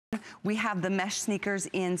We have the mesh sneakers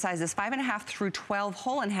in sizes 5.5 through 12,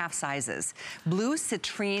 whole and half sizes. Blue,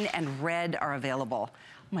 citrine, and red are available. Oh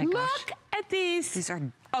my gosh. Look at these. These are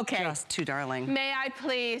just too darling. May I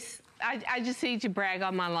please, I just need to brag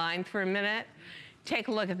on my line for a minute. Take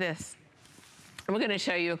a look at this. We're gonna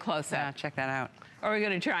show you a close-up. Yeah, check that out. Or we're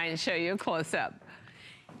gonna try and show you a close-up.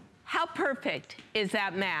 How perfect is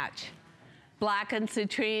that match? Black and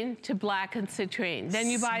citrine to black and citrine. Then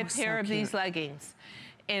you buy a pair of these leggings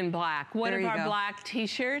in black. One of our black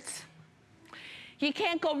t-shirts. You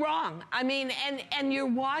can't go wrong. I mean, and you're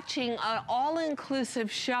watching an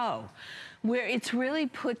all-inclusive show where it's really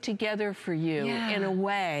put together for you in a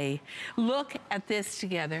way. Look at this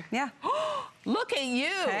together. Yeah. Look at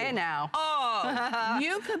you. Hey now. Oh,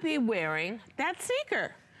 you could be wearing that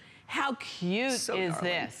sneaker. How cute is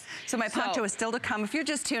this? So my poncho is still to come. If you're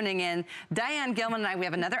just tuning in, Diane Gilman and I, we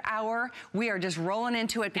have another hour. We are just rolling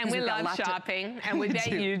into it because we've got a lot shopping, and we bet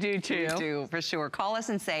you do too. We do, for sure. Call us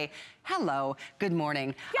and say, hello, good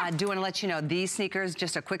morning. Do want to let you know, these sneakers,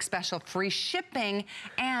 just a quick special, free shipping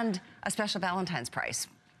and a special Valentine's price.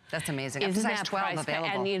 That's amazing. Isn't size that 12 available.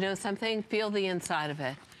 And you know something? Feel the inside of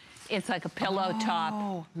it. It's like a pillow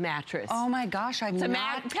top mattress. Oh my gosh, it's a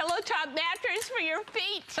pillow top mattress for your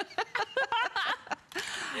feet.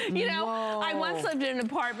 You know, I once lived in an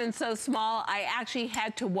apartment so small, I actually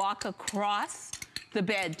had to walk across the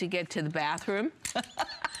bed to get to the bathroom.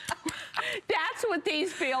 That's what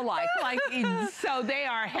these feel like. So they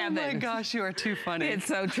are heaven. Oh my gosh, you are too funny. It's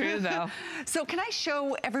so true, though. So can I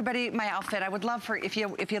show everybody my outfit? I would love for, if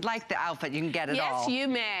you'd like the outfit, you can get it all. Yes, you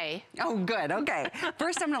may. Oh, good, okay.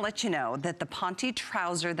 First, I'm gonna let you know that the Ponte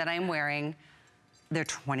trouser that I'm wearing, they're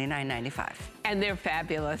 $29.95. And they're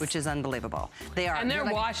fabulous. Which is unbelievable. They are. And they're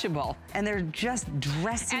washable. And they're just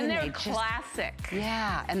dressy. And they're classic.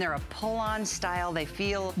 Yeah, and they're a pull-on style. They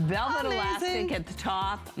feel velvet elastic at the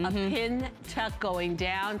top, a pin tuck going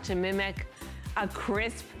down to mimic a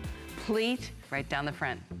crisp pleat. Right down the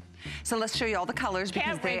front. So let's show you all the colors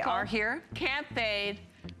because they are here. Can't fade,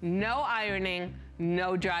 no ironing,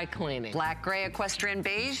 no dry cleaning. Black, gray, equestrian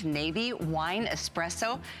beige, navy, wine,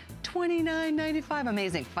 espresso. $29.95,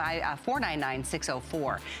 amazing.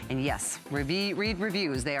 $499,604. And yes, read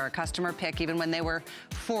reviews. They are a customer pick even when they were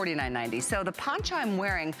 $49.90. So the poncho I'm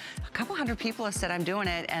wearing, a couple hundred people have said I'm doing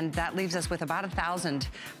it, and that leaves us with about 1,000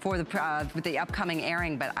 for the upcoming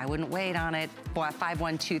airing, but I wouldn't wait on it.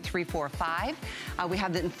 512345. We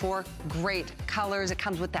have it in 4 great colors. It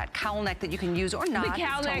comes with that cowl neck that you can use or not. The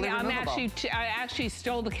cowl neck, I actually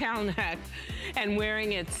stole the cowl neck and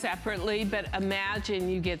wearing it separately, but imagine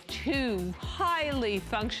you get 2 highly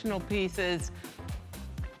functional pieces,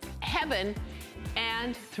 heaven,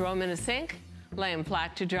 and throw them in a sink, lay them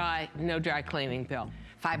flat to dry, no dry cleaning bill.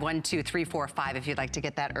 512345 if you'd like to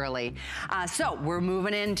get that early. So we're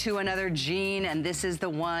moving into another jean, and this is the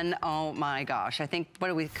one, oh my gosh. I think, what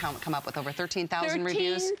do we come up with, over 13,000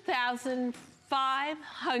 reviews?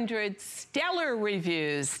 13,500 stellar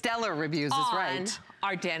reviews. Stellar reviews is right.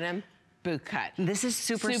 Our denim boot cut. This is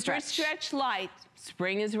super stretch light.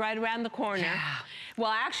 Spring is right around the corner. Yeah.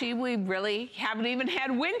 Well, actually, we really haven't even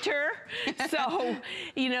had winter. So,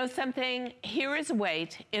 you know something, here is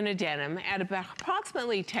weight in a denim at about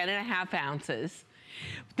approximately 10.5 ounces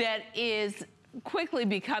that is quickly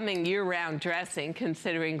becoming year-round dressing,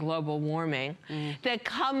 considering global warming, that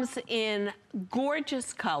comes in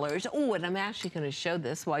gorgeous colors. Oh, and I'm actually going to show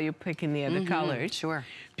this while you're picking the other colors. Sure.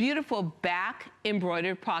 Beautiful back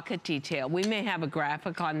embroidered pocket detail. We may have a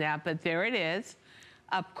graphic on that, but there it is,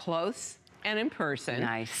 up close and in person.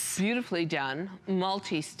 Nice. Beautifully done,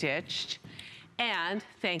 multi-stitched. And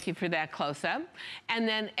thank you for that close-up. And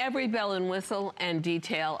then every bell and whistle and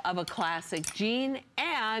detail of a classic jean,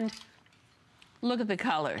 and look at the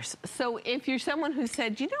colors. So if you're someone who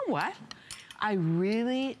said, you know what? I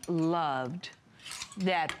really loved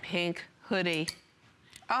that pink hoodie.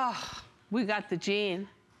 Oh, we got the jean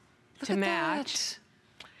to match.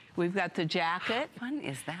 We've got the jacket. How fun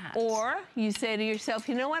is that? Or you say to yourself,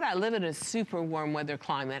 you know what? I live in a super warm weather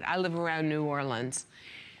climate. I live around New Orleans.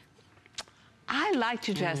 I like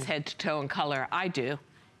to dress head to toe in color. I do.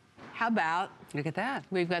 How about, look at that.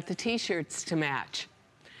 We've got the t-shirts to match.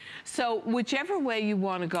 So whichever way you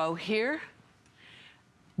want to go here,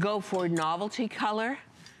 go for novelty color,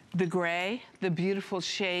 the gray, the beautiful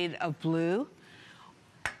shade of blue.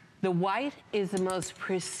 The white is the most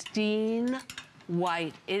pristine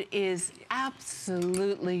white. It is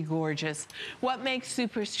absolutely gorgeous. What makes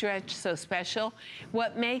Super Stretch so special?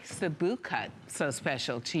 What makes the boot cut so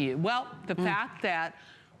special to you? Well, the fact that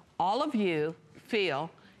all of you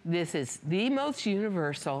feel this is the most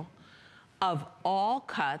universal, of all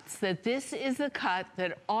cuts, that this is a cut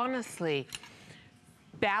that honestly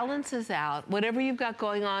balances out whatever you've got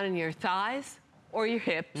going on in your thighs or your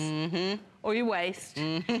hips or your waist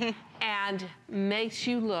and makes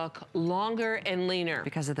you look longer and leaner.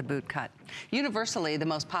 Because of the boot cut. Universally, the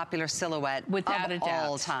most popular silhouette without of a doubt.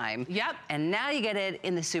 all time. Yep. And now you get it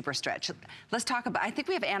in the super stretch. Let's talk about, I think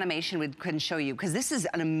we have animation we couldn't show you, because this is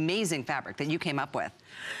an amazing fabric that you came up with.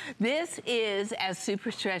 This is, as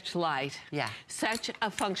Super Stretch Light, such a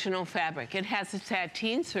functional fabric. It has a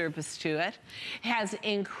sateen surface to it. It has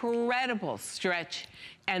incredible stretch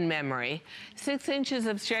and memory. 6 inches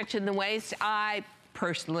of stretch in the waist. I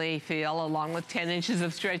personally feel, along with 10 inches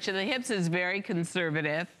of stretch in the hips, is very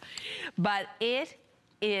conservative. But it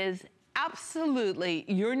is absolutely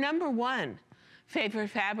your #1 favorite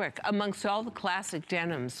fabric amongst all the classic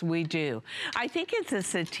denims we do. I think it's a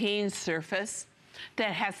sateen surface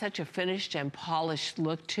that has such a finished and polished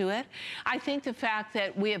look to it. I think the fact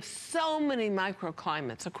that we have so many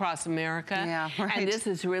microclimates across America, and this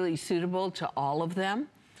is really suitable to all of them.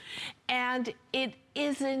 And it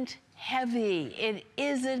isn't heavy, it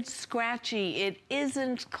isn't scratchy, it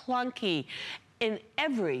isn't clunky. In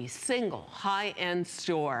every single high-end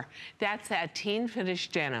store, that sateen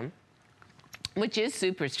finished denim, which is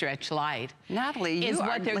Super Stretch Light, Natalie, is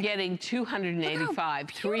what they're getting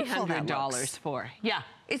 $285, $300 for. Yeah.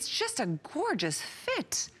 It's just a gorgeous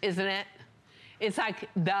fit. Isn't it? It's like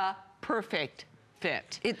the perfect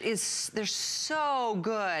fit. It is, they're so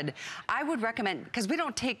good. I would recommend, because we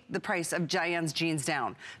don't take the price of Diane's jeans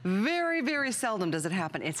down. Very, very seldom does it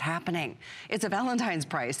happen. It's happening. It's a Valentine's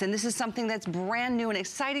price, and this is something that's brand new and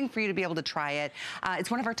exciting for you to be able to try it.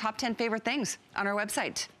 It's one of our top 10 favorite things on our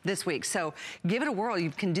website this week, so give it a whirl.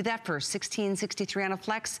 You can do that for $16.63 on a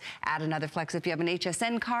flex. Add another flex if you have an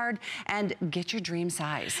HSN card, and get your dream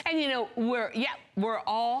size. And you know, we're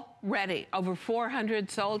all ready. Over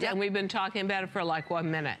 400 sold, and we've been talking about it for like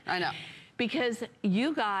 1 minute. I know. Because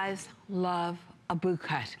you guys love a boot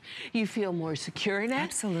cut. You feel more secure in it.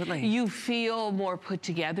 Absolutely. You feel more put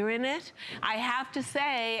together in it. I have to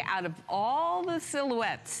say, out of all the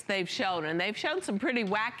silhouettes they've shown, and they've shown some pretty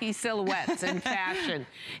wacky silhouettes in fashion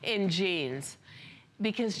in jeans,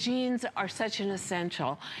 because jeans are such an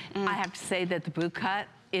essential, I have to say that the boot cut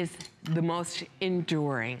is the most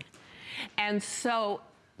enduring. And so,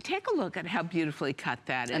 take a look at how beautifully cut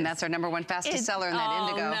that is. And that's our #1 fastest seller in that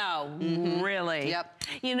indigo. Oh, no, really? Yep.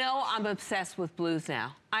 You know, I'm obsessed with blues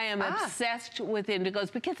now. I am obsessed with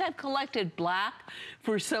indigos because I've collected black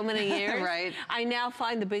for so many years. Right. I now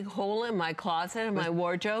find the big hole in my closet, in my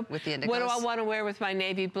wardrobe. With the indigos. What do I want to wear with my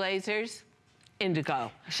navy blazers?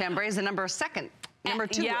 Indigo. Chambray is the #2.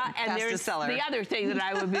 #2 and there's seller. the other thing that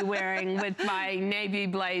I would be wearing with my navy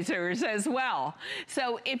blazers as well.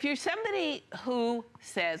 So if you're somebody who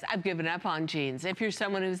says, I've given up on jeans, if you're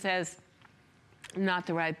someone who says, not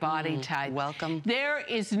the right body type. Welcome. There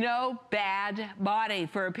is no bad body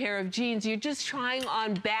for a pair of jeans. You're just trying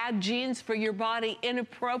on bad jeans for your body,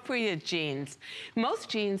 inappropriate jeans. Most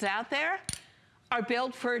jeans out there are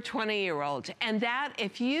built for a 20-year-old. And that,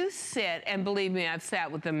 if you sit, and believe me, I've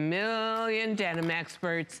sat with a million denim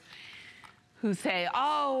experts who say,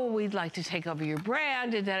 oh, we'd like to take over your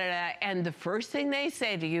brand, and the first thing they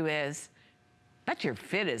say to you is, but your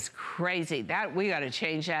fit is crazy. We gotta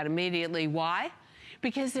change that immediately. Why?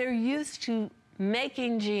 Because they're used to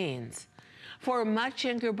making jeans for a much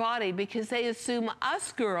younger body, because they assume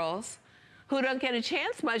us girls who don't get a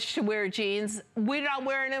chance much to wear jeans, we're not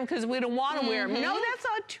wearing them because we don't want to wear them. No, that's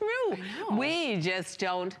not true. We just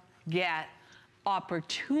don't get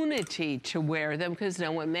opportunity to wear them because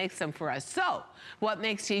no one makes them for us. So, what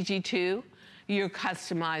makes CG2 your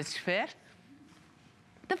customized fit?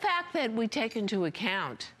 The fact that we take into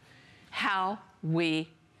account how we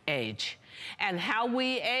age. And how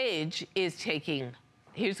we age is taking,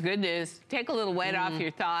 here's the good news, take a little weight off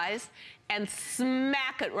your thighs and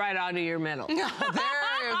smack it right onto your middle. There we go.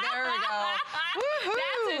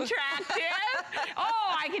 That's attractive.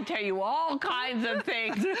 Oh, I can tell you all kinds of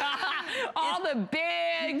things. All the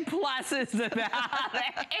big pluses about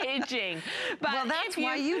aging. But well, that's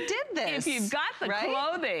why you did this. If you've got the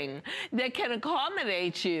clothing that can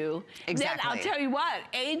accommodate you, then I'll tell you what,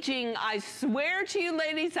 aging, I swear to you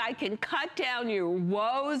ladies, I can cut down your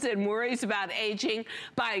woes and worries about aging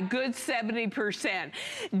by a good 70%.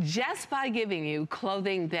 Just by giving you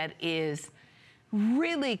clothing that is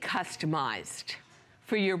really customized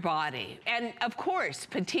for your body. And of course,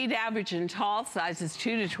 petite, average, and tall sizes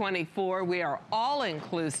 2 to 24. We are all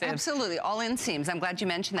inclusive. Absolutely, all inseams. I'm glad you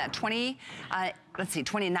mentioned that.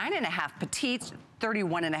 29.5 petite,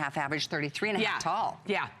 31 and a half average, 33 and a half tall.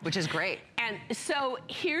 Yeah. Which is great. And so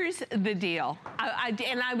here's the deal.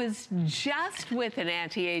 I was just with an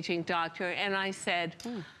anti-aging doctor, and I said,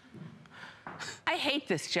 I hate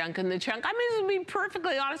this junk in the trunk. I'm just gonna be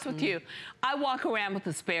perfectly honest with you. I walk around with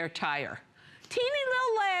a spare tire. Teeny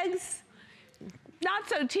little legs, not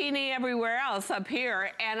so teeny everywhere else up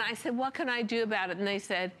here. And I said, what can I do about it? And they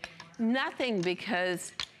said, nothing,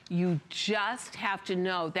 because you just have to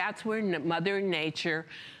know that's where Mother Nature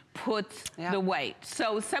puts the weight.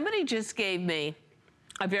 So somebody just gave me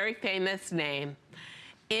a very famous name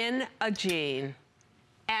in a jean,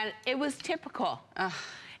 and it was typical.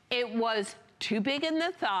 It was too big in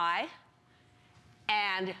the thigh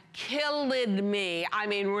and killed me. I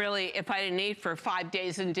mean, really, if I didn't eat for 5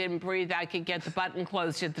 days and didn't breathe, I could get the button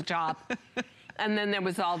closed at the top. And then there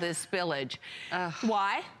was all this spillage.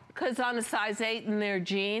 Why? Because on a size 8 in their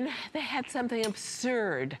jean, they had something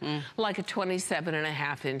absurd, like a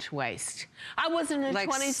 27.5-inch waist. I wasn't a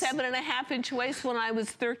 27.5-inch waist when I was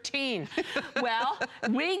 13. Well,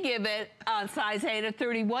 we give it a size 8, a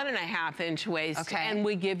 31.5-inch waist, and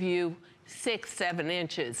we give you 6-7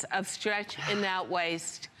 inches of stretch in that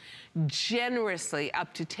waist, generously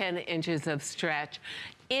up to 10 inches of stretch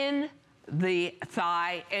in the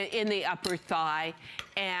thigh, in the upper thigh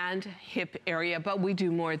and hip area, but we do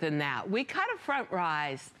more than that. We cut a front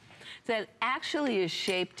rise that actually is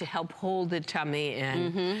shaped to help hold the tummy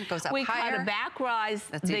in. Goes up we higher. cut a back rise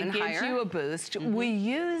that gives you a boost. We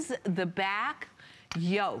use the back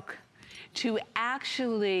yoke to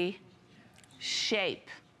actually shape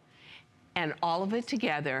and all of it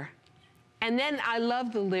together. And then I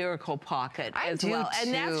love the lyrical pocket as well.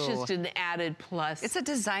 And that's just an added plus. It's a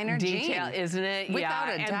designer detail, jean. Isn't it? Without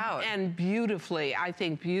a doubt. And beautifully, I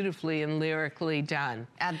think beautifully and lyrically done.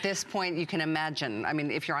 At this point, you can imagine, I mean,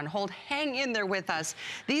 if you're on hold, hang in there with us.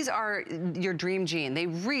 These are your dream jean. They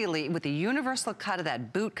really, with the universal cut of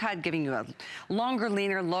that boot cut, giving you a longer,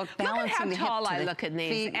 leaner look, balancing the hip to the feet. Look at how tall I look at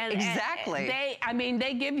these. And exactly.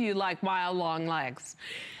 They give you like mile-long legs.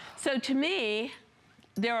 So to me,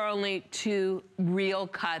 there are only 2 real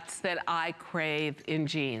cuts that I crave in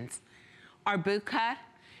jeans. Our boot cut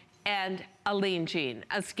and a lean jean,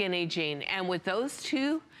 a skinny jean. And with those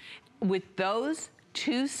two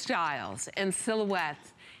styles and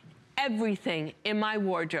silhouettes, everything in my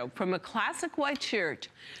wardrobe, from a classic white shirt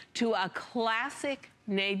to a classic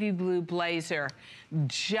navy blue blazer,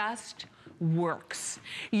 just works.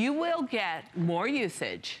 You will get more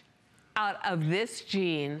usage out of this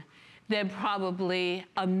jean than probably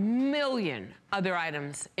a million other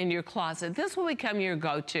items in your closet. This will become your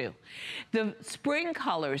go-to. The spring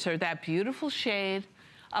colors are that beautiful shade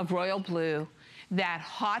of royal blue, that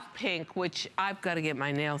hot pink, which I've got to get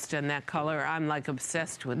my nails done that color. I'm like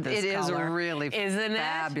obsessed with this color. It is really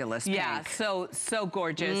fabulous pink. Yeah, so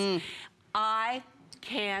gorgeous. I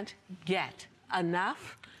can't get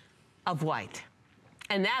enough of white.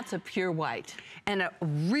 And that's a pure white. And a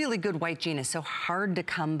really good white jean is so hard to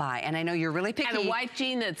come by. And I know you're really picky. And a white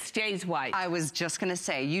jean that stays white. I was just gonna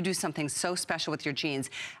say, you do something so special with your jeans.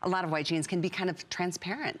 A lot of white jeans can be kind of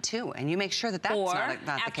transparent too. And you make sure that that's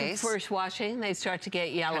not the case. After first washing, they start to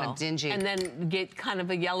get yellow. Kind of dingy. And then get kind of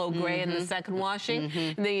a yellow-gray in the second washing.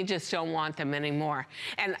 And then you just don't want them anymore.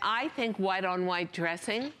 And I think white on white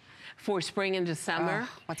dressing for spring into summer.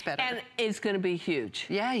 What's better? And it's gonna be huge.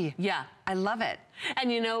 Yay. Yeah. I love it.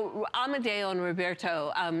 And you know, Amadeo and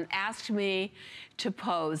Roberto asked me to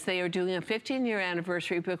pose. They are doing a 15-year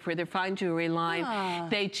anniversary book for their fine jewelry line.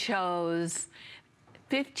 They chose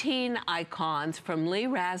 15 icons from Lee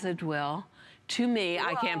Radziwill to me. Whoa.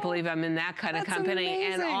 I can't believe I'm in that kind of company.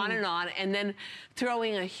 Amazing. And on, and then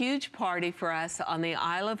throwing a huge party for us on the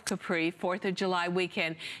Isle of Capri, 4th of July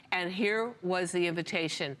weekend. And here was the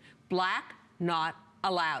invitation: black, not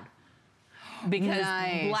allowed. Because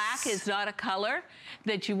black is not a color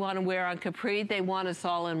that you want to wear on Capri. They want us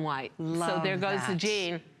all in white. So there goes the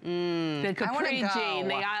jean. The Capri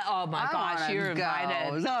jean. Oh my gosh, you're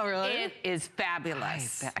invited. No, really? It is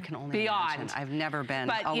fabulous. I can only imagine. I've never been.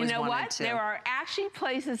 But you know what? There are actually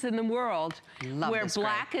places in the world where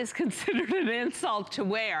black is considered an insult to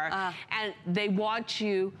wear, and they want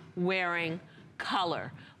you wearing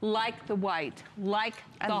color, like the white, like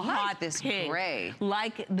the hot pink, gray,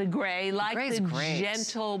 like the gray, like the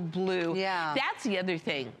gentle blue. Yeah. That's the other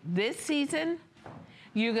thing. This season,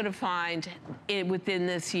 you're gonna find it within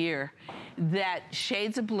this year that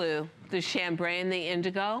shades of blue, the chambray and the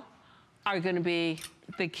indigo, are gonna be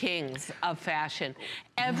the kings of fashion.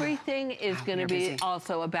 Everything is gonna be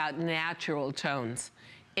also about natural tones.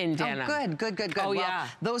 in denim. Oh, good. Oh, well, yeah.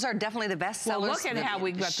 Those are definitely the best sellers. Well, look at how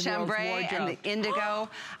we got the girls' wardrobe. And the indigo.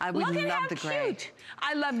 We look at love how the gray. Cute.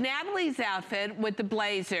 I love Natalie's outfit with the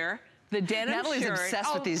blazer, the denim Natalie's shirt.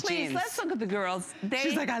 obsessed with these jeans. Let's look at the girls.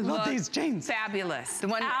 She's like, I love these jeans. Fabulous. The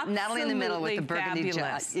one, Natalie in the middle with the burgundy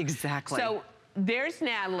fabulous. Exactly. So there's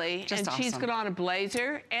Natalie, Just and awesome. she's got on a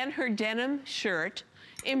blazer and her denim shirt,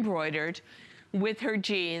 embroidered, with her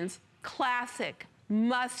jeans. Classic,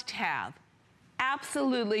 must-have,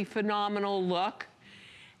 absolutely phenomenal look.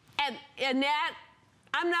 And Annette,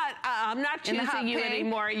 I'm not choosing you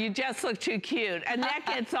anymore. You just look too cute. Annette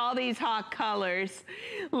gets all these hot colors,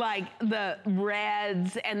 like the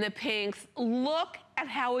reds and the pinks. Look at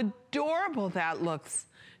how adorable that looks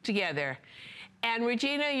together. And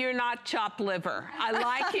Regina, you're not chopped liver. I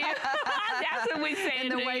like you. That's what we say in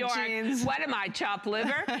the New white York. jeans. What am I, chopped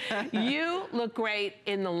liver? You look great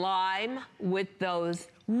in the lime with those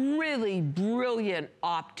really brilliant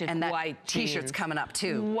optic and that white t-shirt's jeans. coming up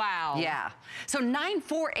too. Wow. Yeah. So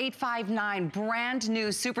 94859, brand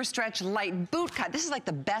new super stretch light boot cut. This is like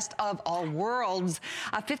the best of all worlds.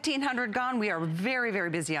 1,500 gone. We are very, very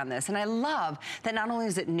busy on this. And I love that not only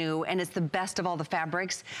is it new and it's the best of all the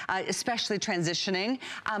fabrics, especially transitioning,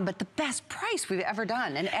 but the best price we've ever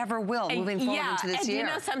done and ever will moving forward into this year. You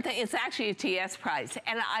know something? It's actually a TS price.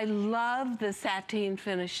 And I love the sateen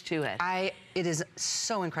finish to it. It is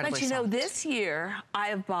so incredibly But you know, soft. this year I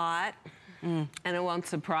have bought, and it won't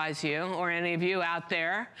surprise you or any of you out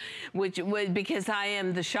there, because I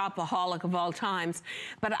am the shopaholic of all times,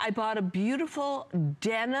 but I bought a beautiful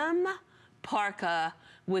denim parka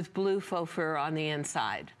with blue faux fur on the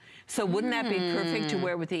inside. So wouldn't that be perfect to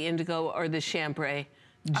wear with the indigo or the chambray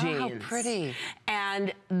jeans? Oh, how pretty.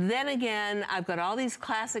 And then again, I've got all these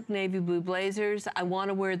classic navy blue blazers. I want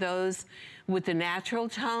to wear those with the natural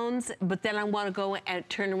tones, but then I want to go and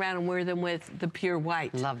turn around and wear them with the pure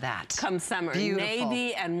white. Love that. Come summer. Beautiful.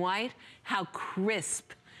 Navy and white, how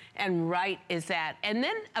crisp and right is that? And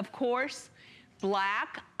then, of course,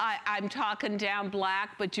 black. I'm talking down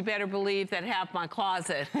black, but you better believe that half my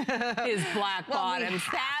closet is black bottoms.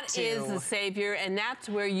 That is the savior, and that's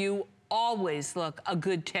where you always look a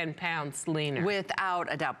good 10 pounds leaner.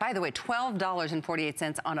 Without a doubt. By the way,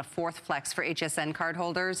 $12.48 on a fourth flex for HSN card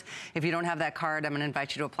holders. If you don't have that card, I'm going to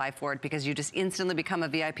invite you to apply for it because you just instantly become a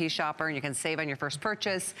VIP shopper and you can save on your first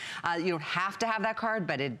purchase. You don't have to have that card,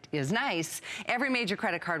 but it is nice. Every major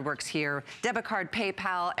credit card works here. Debit card,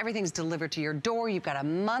 PayPal, everything's delivered to your door. You've got a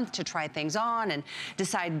month to try things on and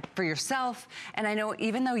decide for yourself. And I know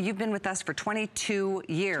even though you've been with us for 22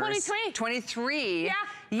 years. 23 Yeah.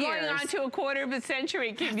 years. Going on to a quarter of a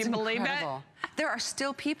century. Can you believe it? There are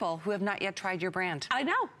still people who have not yet tried your brand. I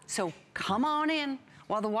know. So come on in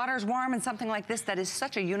while the water's warm and something like this that is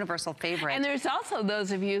such a universal favorite. And there's also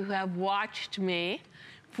those of you who have watched me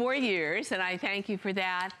for years, and I thank you for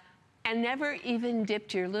that, and never even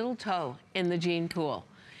dipped your little toe in the jean pool.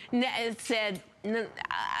 It said,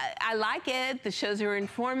 I like it, the shows are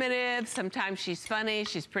informative, sometimes she's funny,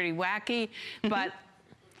 she's pretty wacky, but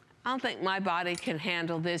I don't think my body can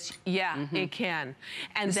handle this. Yeah, it can.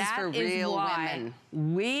 And this that is for real why women.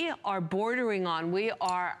 We are bordering on, we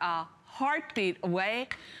are a heartbeat away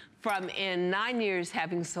from, in 9 years,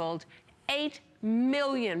 having sold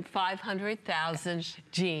 8,500,000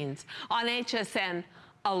 jeans on HSN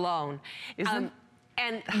alone.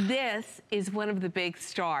 And this is one of the big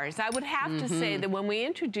stars. I would have to say that when we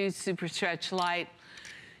introduced Super Stretch Light,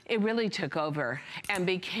 it really took over and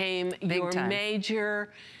became your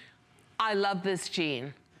major, I love this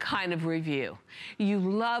jean kind of review. You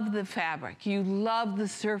love the fabric. You love the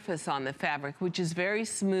surface on the fabric, which is very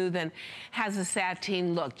smooth and has a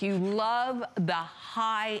sateen look. You love the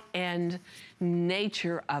high-end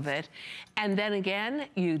nature of it. And then again,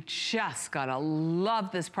 you just gotta love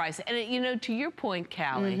this price. And you know, to your point,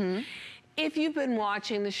 Callie, if you've been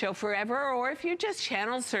watching the show forever, or if you're just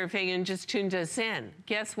channel surfing and just tuned us in,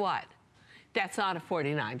 guess what? That's not a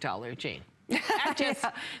 $49 jean.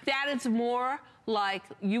 That is more like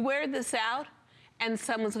you wear this out and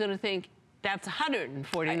someone's gonna think that's a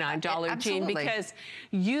 $149 jean, because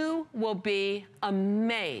you will be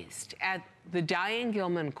amazed at the Diane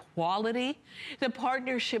Gilman quality, the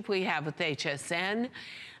partnership we have with HSN,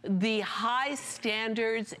 the high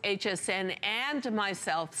standards HSN and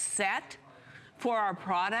myself set for our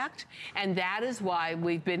product, and that is why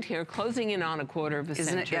we've been here closing in on a quarter of a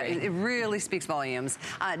century. It really speaks volumes.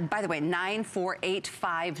 By the way,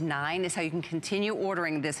 94859 is how you can continue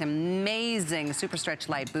ordering this amazing super stretch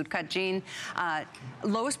light boot cut jean.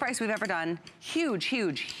 Lowest price we've ever done. Huge,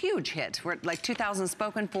 huge, huge hit. We're at like 2,000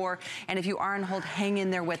 spoken for, and if you are on hold, hang in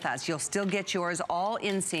there with us. You'll still get yours all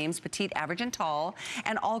inseams, petite, average, and tall,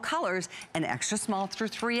 and all colors, and extra small through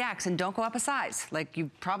 3X, and don't go up a size like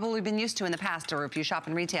you've probably been used to in the past, or if you shop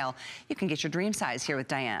in retail, you can get your dream size here with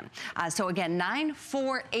Diane. So again,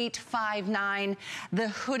 94859. The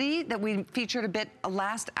hoodie that we featured a bit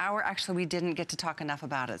last hour, actually we didn't get to talk enough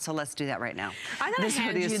about it, so let's do that right now. I'm gonna this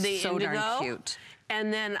hand hoodie you is the so indigo, darn cute.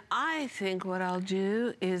 And then I think what I'll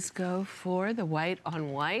do is go for the white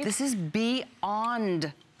on white. This is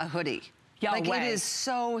beyond a hoodie. Yeah, like it is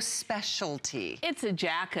so specialty. It's a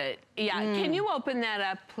jacket. Yeah, can you open that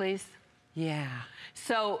up, please? Yeah.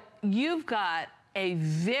 So you've got a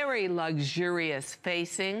very luxurious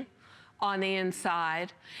facing on the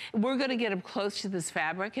inside. We're gonna get up close to this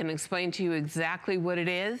fabric and explain to you exactly what it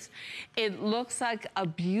is. It looks like a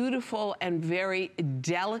beautiful and very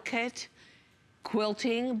delicate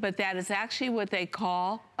quilting, but that is actually what they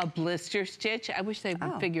call a blister stitch. I wish they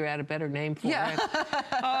would figure out a better name for it.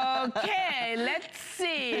 Okay, let's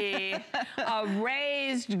see. A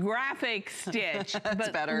raised graphic stitch.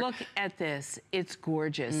 But better. Look at this, it's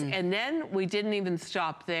gorgeous. And then we didn't even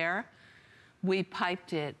stop there. We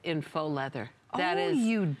piped it in faux leather. That is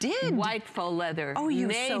you did. White faux leather. Oh, you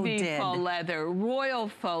navy so did. faux leather, royal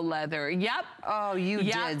faux leather. Yep. Oh, you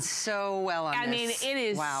did so well on this. I mean, it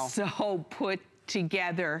is so put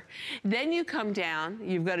together. Then you come down,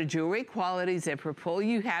 you've got a jewelry quality zipper pull,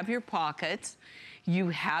 you have your pockets, you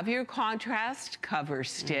have your contrast cover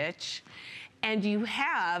stitch, and you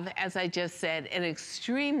have, as I just said, an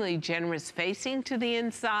extremely generous facing to the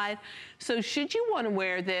inside. So should you want to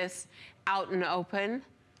wear this out and open,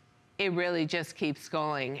 it really just keeps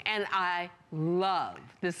going. And I love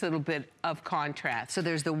this little bit of contrast. So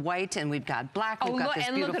there's the white, and we've got black, we've got this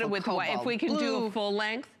and look at it with the white. If we can do a full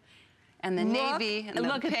length. And the navy, and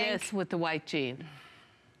look pink. at this with the white jean.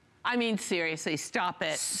 I mean, seriously, stop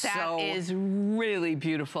it. That is really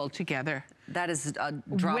beautiful together. That is a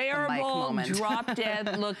drop the mic moment. Drop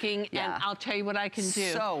dead looking, and I'll tell you what I can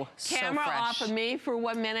do. Camera off of me for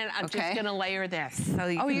 1 minute. I'm just gonna layer this so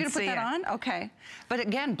you can you're gonna see put that on? Okay. But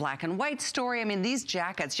again, black and white story. I mean, these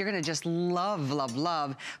jackets, you're gonna just love, love,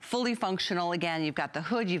 love. Fully functional. Again, you've got the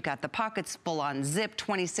hood, you've got the pockets, full on zip,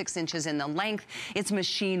 26 inches in the length. It's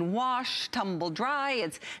machine wash, tumble dry.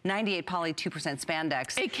 It's 98 poly, 2%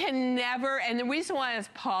 spandex. It can never, and the reason why it's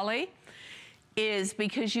poly is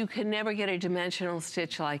because you can never get a dimensional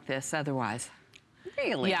stitch like this otherwise.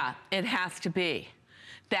 Really? Yeah, it has to be.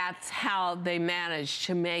 That's how they manage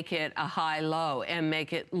to make it a high-low and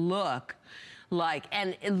make it look like,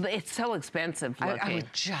 and it's so expensive looking. I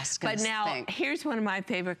would just gonna But now, here's one of my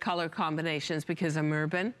favorite color combinations because I'm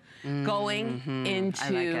urban. Going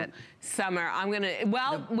into summer, I'm gonna,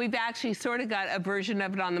 we've actually sort of got a version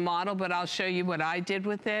of it on the model, but I'll show you what I did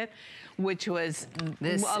with it, which was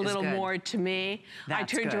a little more to me. I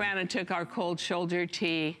turned around and took our cold shoulder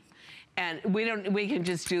tee, and we can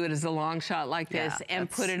just do it as a long shot like this and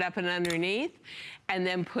put it up and underneath, and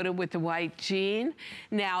then put it with the white jean.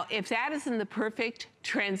 Now, if that isn't the perfect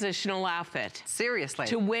transitional outfit. Seriously.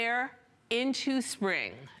 To wear into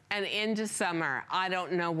spring and into summer, I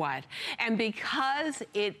don't know what. And because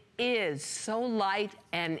it is so light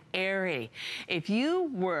and airy, if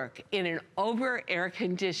you work in an over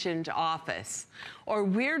air-conditioned office, or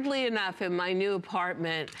weirdly enough in my new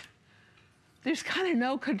apartment, there's kind of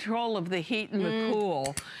no control of the heat and the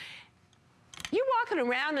cool. You're walking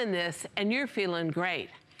around in this and you're feeling great.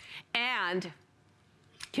 And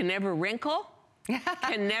can never wrinkle.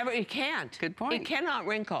 It can't. Good point. It cannot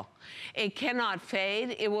wrinkle. It cannot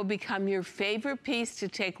fade. It will become your favorite piece to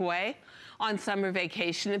take away on summer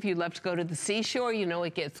vacation. If you love to go to the seashore, you know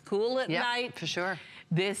it gets cool at night. For sure.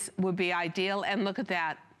 This would be ideal. And look at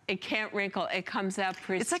that. It can't wrinkle. It comes out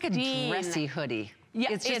pristine. It's like a dressy hoodie.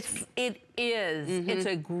 Yeah, it is. It's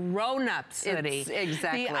a grown-up hoodie.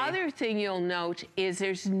 Exactly. The other thing you'll note is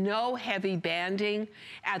there's no heavy banding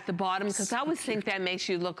at the bottom, because I always think that makes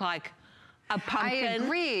you look like a pumpkin. I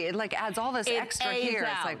agree. It like adds all this extra here.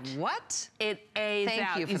 It's like, what? It A's out.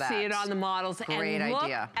 Thank you for that. You see it on the models. Great and look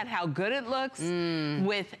idea. at how good it looks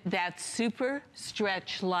with that super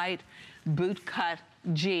stretch light boot cut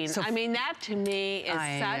jean. So, I mean, that to me is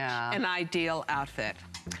such an ideal outfit.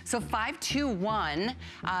 So 521,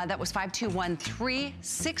 that was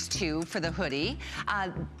 521362 for the hoodie.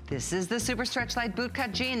 This is the super stretch light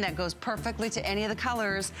bootcut jean that goes perfectly to any of the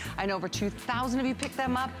colors. I know over 2,000 of you picked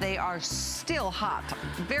them up. They are still hot,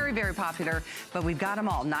 very, very popular, but we've got them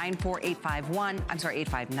all. 94851, I'm sorry,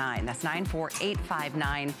 859. That's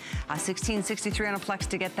 94859, 1663 on a flex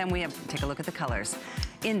to get them. We have, take a look at the colors.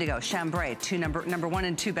 Indigo, chambray, number 1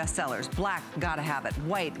 and 2 bestsellers. Black, gotta have it.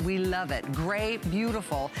 White, we love it. Gray,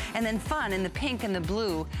 beautiful. And then fun in the pink and the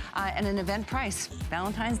blue, and an event price.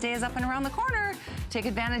 Valentine's Day is up and around the corner. Take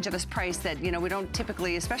advantage of this price that, you know, we don't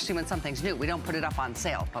typically, especially when something's new, we don't put it up on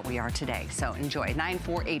sale, but we are today. So enjoy.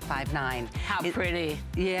 94859. How pretty.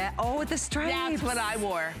 Yeah. Oh, with the stripes. That's what I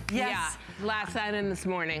wore. Yes. Yeah. Last night and this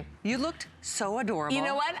morning. You looked so adorable. You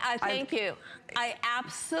know what? Thank you. I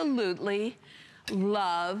absolutely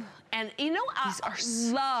love, and you know, I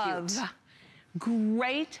love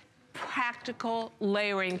great practical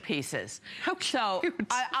layering pieces. How cute. So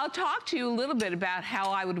I'll talk to you a little bit about how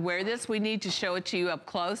I would wear this. We need to show it to you up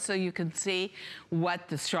close so you can see what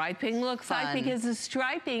the striping looks like, because the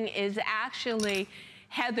striping is actually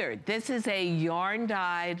heathered. This is a yarn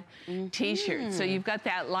dyed t-shirt. So you've got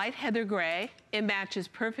that light heather gray. It matches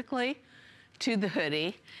perfectly to the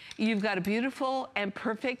hoodie. You've got a beautiful and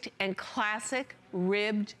perfect and classic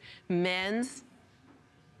ribbed men's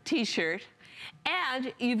t-shirt,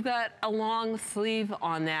 and you've got a long sleeve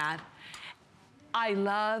on that. I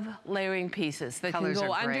love layering pieces that can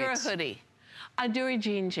go under a hoodie, under a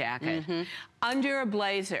jean jacket, under a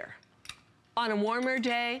blazer, on a warmer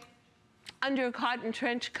day, under a cotton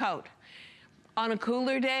trench coat, on a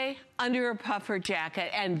cooler day, under a puffer jacket,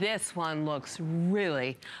 and this one looks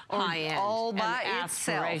really high-end all by and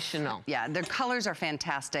aspirational. Itself. Yeah, their colors are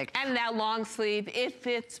fantastic. And that long sleeve, it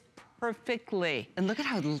fits perfectly. And look at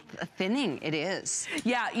how thinning it is.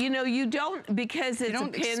 Yeah, you know, you don't, because it's a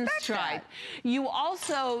pinstripe, you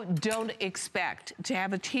also don't expect to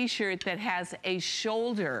have a t-shirt that has a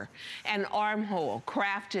shoulder and armhole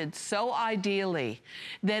crafted so ideally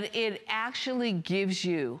that it actually gives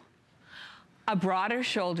you a broader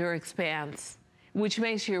shoulder expanse, which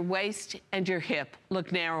makes your waist and your hip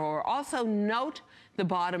look narrower. Also note the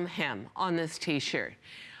bottom hem on this t-shirt.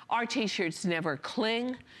 Our t-shirts never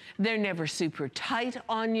cling. They're never super tight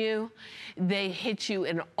on you. They hit you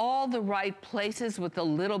in all the right places with a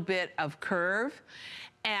little bit of curve.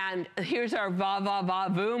 And here's our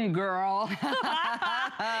va-va-va-voom girl.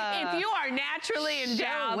 If you are naturally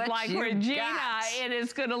endowed like Regina, it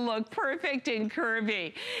is gonna look perfect and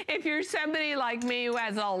curvy. If you're somebody like me who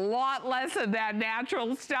has a lot less of that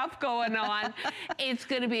natural stuff going on, it's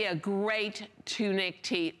gonna be a great tunic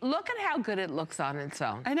tee. Look at how good it looks on its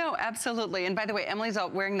own. I know, absolutely. And by the way, Emily's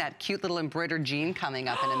out wearing that cute little embroidered jean coming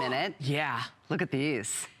up in a minute. Yeah. Look at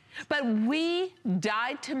these. But we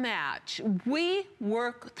dyed to match. We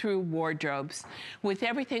work through wardrobes with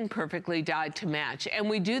everything perfectly dyed to match. And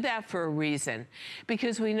we do that for a reason,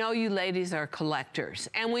 because we know you ladies are collectors.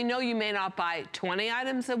 And we know you may not buy 20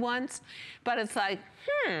 items at once, but it's like,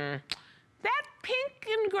 that pink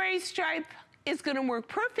and gray stripe is gonna work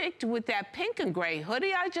perfect with that pink and gray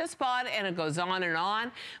hoodie I just bought, and it goes on and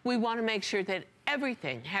on. We wanna make sure that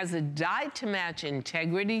everything has a dyed to match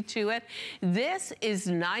integrity to it. This is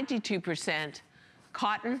 92%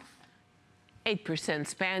 cotton, 8%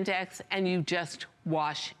 spandex, and you just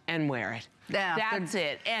wash and wear it. Yeah, that's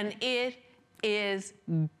it. And it is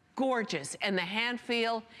gorgeous, and the hand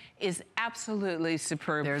feel is absolutely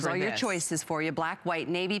superb. There's all your choices for you. Black, white,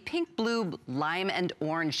 navy, pink, blue, lime, and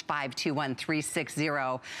orange. 521360.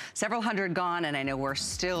 Several hundred gone, and I know we're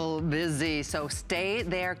still busy, so stay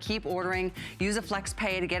there, keep ordering. Use a flex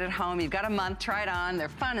pay to get it home. You've got a month, try it on. They're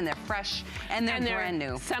fun and they're fresh and they're brand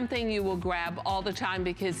new. Something you will grab all the time,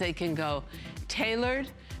 because they can go tailored,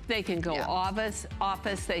 they can go office,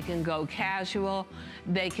 they can go casual,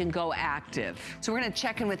 they can go active. So we're gonna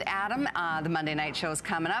check in with Adam. The Monday night show is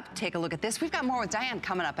coming up. Take a look at this. We've got more with Diane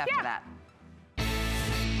coming up after that.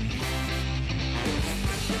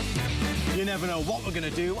 You never know what we're going to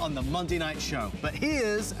do on the Monday night show, but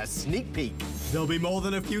here's a sneak peek. There'll be more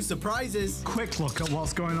than a few surprises. Quick look at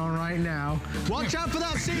what's going on right now. Watch out for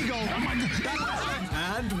that seagull.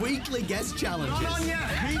 And weekly guest challenges. Not on yet.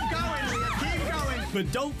 Keep going, Leah. Keep going.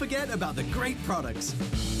 But don't forget about the great products.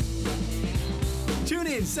 Tune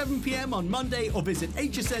in 7 p.m. on Monday or visit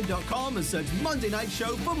hsn.com and search Monday Night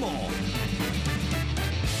Show for more.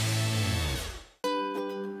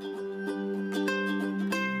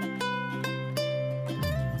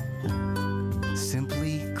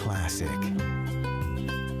 Simply classic.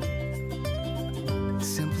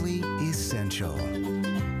 Simply essential.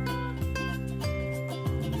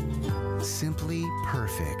 Simply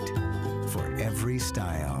perfect for every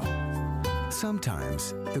style.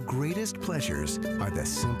 Sometimes the greatest pleasures are the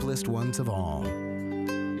simplest ones of all.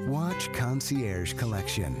 Watch Concierge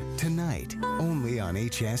Collection tonight, only on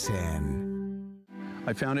HSN.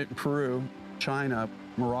 I found it in Peru, China,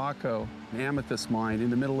 Morocco, an amethyst mine in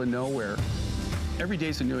the middle of nowhere. Every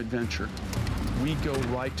day's a new adventure. We go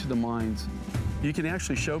right to the mines. You can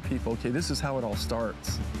actually show people, okay, this is how it all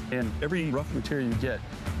starts. And every rough material you get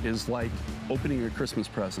is like opening a Christmas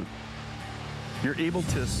present. You're able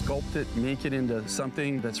to sculpt it, make it into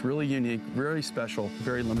something that's really unique, very special,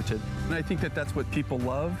 very limited. And I think that that's what people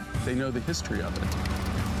love. They know the history of it.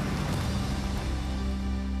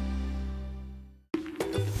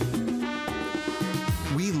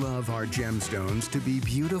 We love our gemstones to be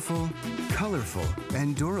beautiful, colorful,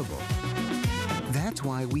 and durable. That's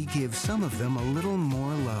why we give some of them a little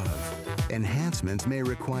more love. Enhancements may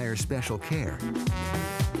require special care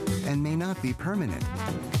and may not be permanent,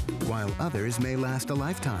 while others may last a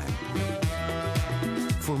lifetime.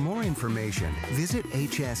 For more information, visit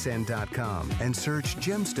hsn.com and search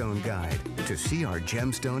Gemstone Guide to see our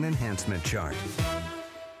gemstone enhancement chart.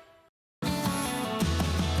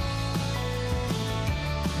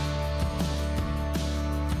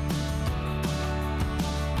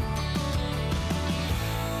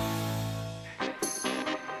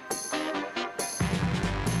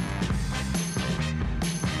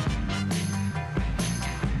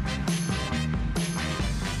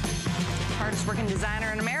 Working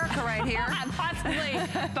designer in America right here. Possibly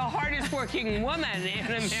the hardest working woman in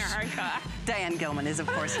America. Diane Gilman is, of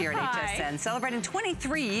course, here at HSN, celebrating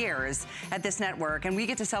 23 years at this network, and we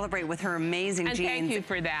get to celebrate with her amazing jeans. And thank you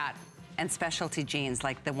for that. And specialty jeans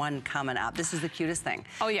like the one coming up. This is the cutest thing.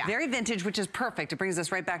 Oh, yeah. Very vintage, which is perfect. It brings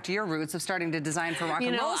us right back to your roots of starting to design for rock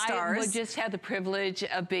and roll stars. I just had the privilege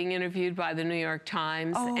of being interviewed by the New York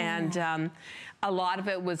Times, and a lot of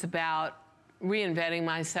it was about reinventing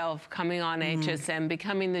myself, coming on HSN,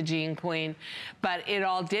 becoming the jean queen. But it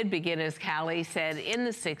all did begin, as Callie said, in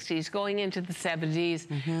the 60s, going into the 70s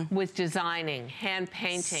with designing, hand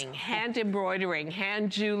painting, hand embroidering,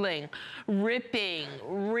 hand jeweling, ripping,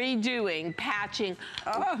 redoing, patching,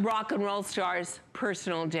 rock and roll stars'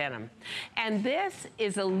 personal denim. And this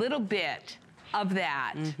is a little bit of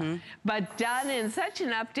that, but done in such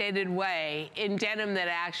an updated way, in denim that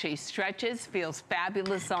actually stretches, feels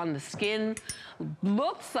fabulous on the skin,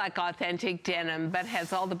 looks like authentic denim, but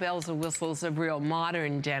has all the bells and whistles of real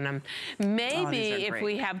modern denim. Maybe if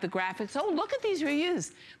we have the graphics, look at these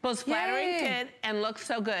reused. Both flattering fit and look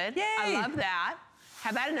so good. Yay. I love that. How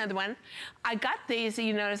about another one? I got these,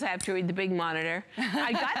 you notice I have to read the big monitor.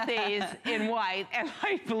 I got these in white and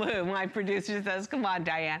light blue. My producer says, come on,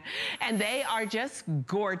 Diane. And they are just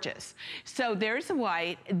gorgeous. So there's the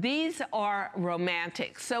white. These are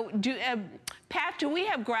romantic. So Pat, do we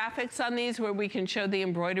have graphics on these where we can show the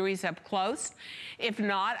embroideries up close? If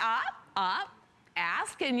not,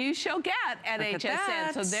 ask and you shall get at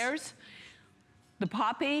HSN. So there's the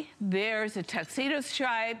poppy, there's a tuxedo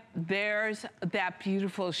stripe, there's that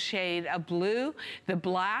beautiful shade of blue. The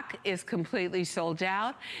black is completely sold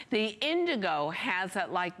out. The indigo has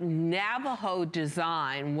that like Navajo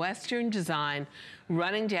design, Western design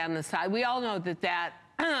running down the side. We all know that that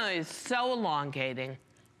is so elongating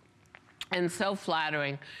and so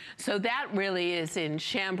flattering. So that really is in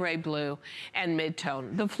chambray blue and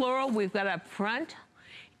mid-tone. The floral we've got up front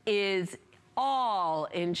is all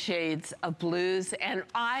in shades of blues, and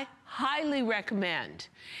I highly recommend,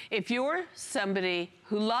 if you're somebody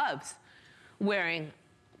who loves wearing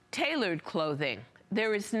tailored clothing,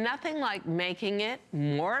 there is nothing like making it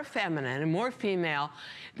more feminine and more female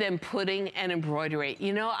than putting an embroidery.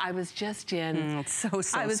 You know, I was just in, it's so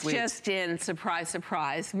I was sweet. just in, surprise,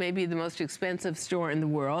 surprise, maybe the most expensive store in the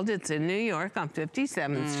world. It's in New York on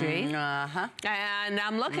 57th Street. And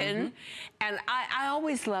I'm looking, and I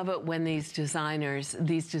always love it when these designers,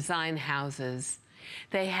 these design houses,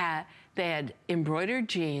 they had embroidered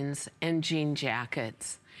jeans and jean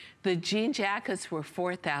jackets. The jean jackets were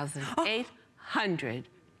 $4,800.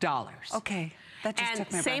 Okay, that just took my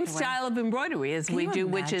breath same away. style of embroidery as we do,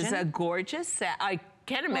 which is a gorgeous set. I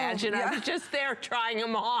can't imagine. I was just there trying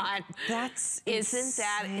them on. Isn't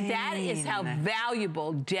that is how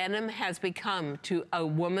valuable denim has become to a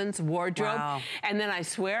woman's wardrobe. Wow. And then I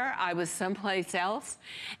swear I was someplace else,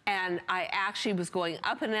 and I actually was going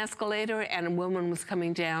up an escalator, and a woman was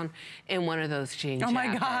coming down in one of those jean jackets. Oh my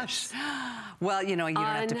gosh. Well, you know, you don't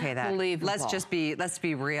have to pay that. Unbelievable. Let's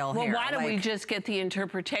be real here. Well, why don't we just get the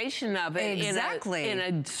interpretation of it in a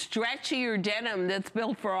stretchier denim that's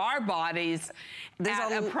built for our bodies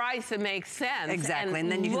at a price that makes sense. Exactly,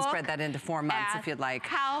 and then you can spread that into 4 months if you'd like.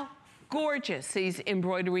 How gorgeous these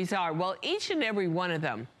embroideries are. Well, each and every one of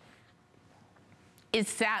them is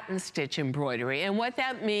satin stitch embroidery. And what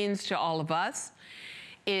that means to all of us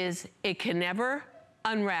is it can never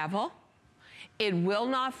unravel. It will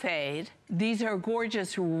not fade. These are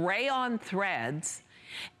gorgeous rayon threads.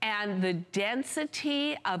 And the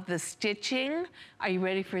density of the stitching, are you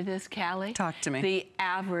ready for this, Callie? Talk to me. The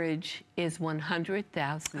average is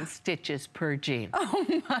 100,000 stitches per jean. Oh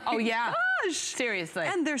my Oh yeah. gosh. Seriously.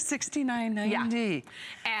 And they're $69.90.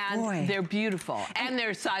 Yeah. And Boy. they're beautiful. And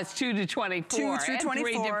they're size 2 to 24. 2 through 24. And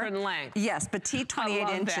 3 different lengths. Yes, petite 28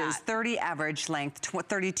 love inches, that. 30 average length,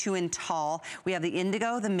 32 in tall. We have the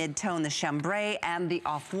indigo, the mid-tone, the chambray, and the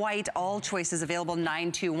off-white. All choices available,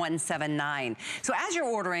 92179. So as you're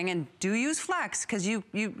ordering, and do use Flex, because you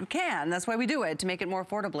can. That's why we do it, to make it more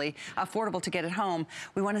affordable to get it home.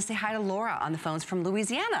 We want to say hi to Laura on the phones from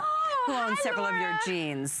Louisiana, who owns several of your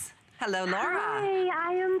jeans. Hello, Laura. Hi,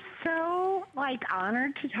 I am so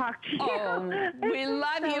honored to talk to you. Oh, we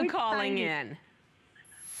love you calling excited.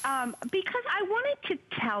 in. Because I wanted to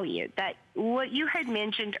tell you that what you had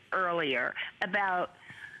mentioned earlier about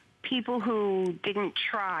people who didn't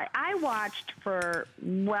try, I watched for,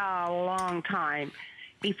 well, a long time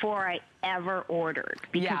before I ever ordered,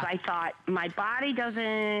 because I thought my body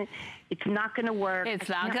doesn't, it's not going to work. It's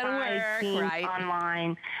not going to work, right?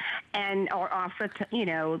 Online, and or offer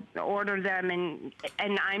to, order them,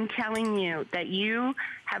 and I'm telling you that you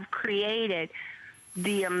have created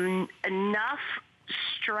the enough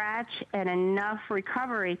stretch and enough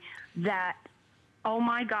recovery that, oh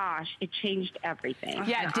my gosh, it changed everything.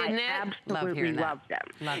 Yeah, didn't it? I absolutely love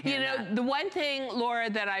them. You know, the one thing, Laura,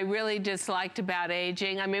 that I really disliked about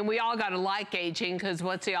aging, I mean, we all got to like aging, because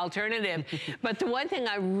what's the alternative? But the one thing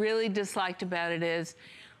I really disliked about it is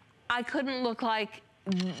I couldn't look like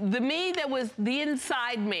the me that was the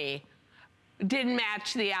inside me didn't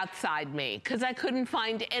match the outside me, because I couldn't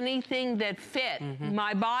find anything that fit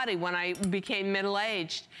my body when I became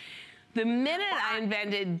middle-aged. The minute I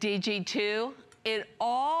invented DG2, it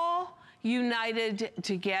all united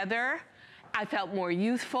together. I felt more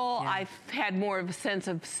youthful. I had more of a sense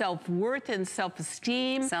of self-worth and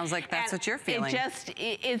self-esteem. Sounds like that's what you're feeling.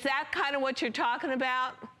 Is that kind of what you're talking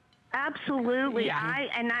about? Absolutely. Yeah.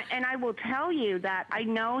 I will tell you that I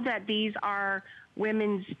know that these are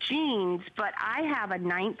women's jeans, but I have a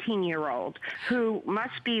 19-year-old who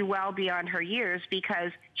must be well beyond her years,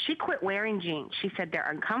 because she quit wearing jeans. She said they're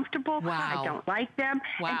uncomfortable. Wow. I don't like them.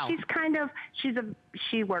 Wow. And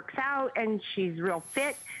she works out and she's real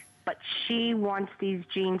fit, but she wants these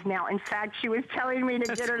jeans now. In fact, she was telling me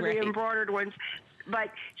to get her the embroidered ones, but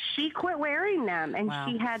she quit wearing them, and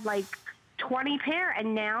she had 20 pair,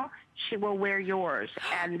 and now she will wear yours,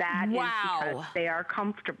 and that is because they are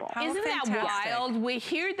comfortable. Isn't that wild? We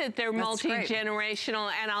hear that they're multi-generational,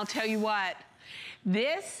 and I'll tell you what,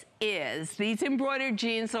 these embroidered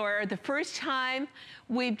jeans are the first time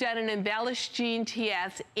we've done an embellished jean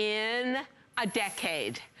TS in a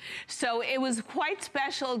decade. So it was quite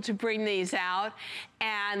special to bring these out,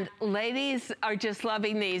 and ladies are just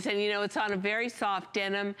loving these. And it's on a very soft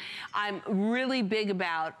denim. I'm really big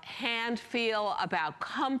about hand feel, about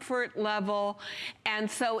comfort level,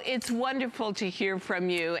 and so it's wonderful to hear from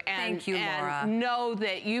you. And, thank you, Laura. And know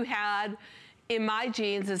that you had in my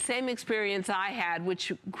jeans the same experience I had,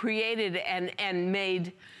 which created and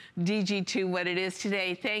made DG2 what it is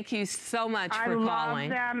today. Thank you so much for calling. I love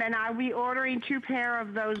them, and I'll be ordering 2 pair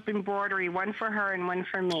of those embroidery, one for her and one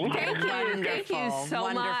for me. Thank you. Thank you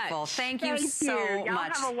so much. Thank you so much. Y'all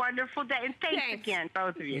have a wonderful day, and thanks again,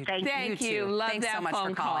 both of you. Thank you. Love Thanks that so much phone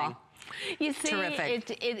for calling. call. You see,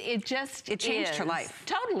 Terrific. it changed her life.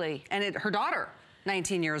 Totally. And her daughter,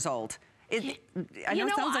 19 years old. I know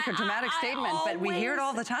it sounds like a dramatic statement, but we hear it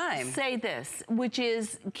all the time. Say this, which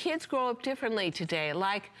is kids grow up differently today.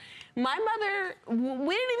 Like my mother, we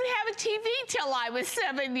didn't even have a TV till I was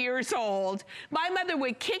 7 years old. My mother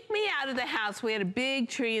would kick me out of the house. We had a big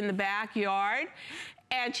tree in the backyard,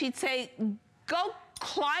 and she'd say, go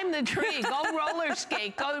climb the tree, go roller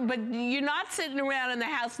skate, but you're not sitting around in the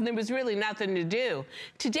house, and there was really nothing to do.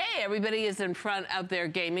 Today, everybody is in front of their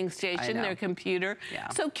gaming station, their computer. Yeah.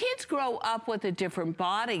 So kids grow up with a different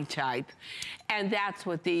body type, and that's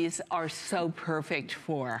what these are so perfect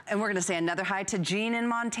for. And we're going to say another hi to Jean in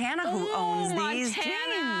Montana, who owns these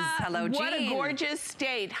jeans. Hello, Jean. What a gorgeous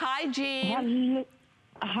state. Hi, Jean.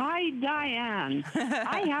 Hi, Diane.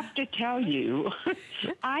 I have to tell you,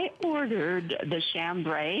 I ordered the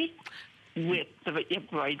chambray with the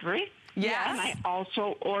embroidery, Yes. And I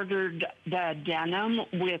also ordered the denim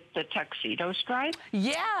with the tuxedo stripe.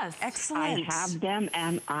 Yes. Excellent. I have them,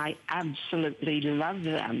 and I absolutely love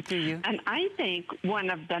them. Do you? And I think one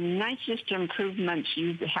of the nicest improvements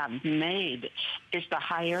you have made is the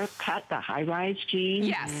higher cut, the high-rise jeans.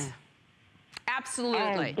 Yes.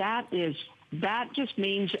 Absolutely. And that just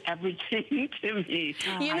means everything to me.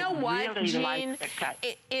 You know what, really Jean? like the cut.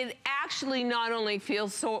 It actually not only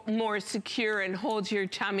feels more secure and holds your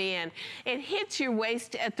tummy in, it hits your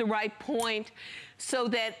waist at the right point so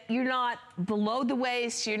that you're not below the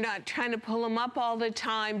waist, you're not trying to pull them up all the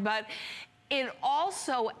time, but it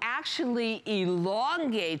also actually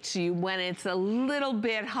elongates you when it's a little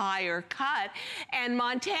bit higher cut. And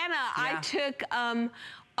Montana, I took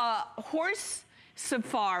a horse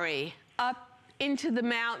safari up into the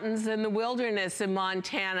mountains and the wilderness in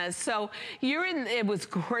Montana. So it was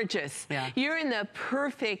gorgeous. Yeah. You're in the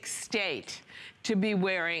perfect state to be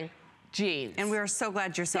wearing jeans. And we're so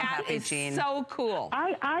glad you're so happy, Jean. That is so cool.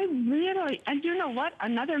 I really, and you know what?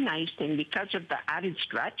 Another nice thing, because of the added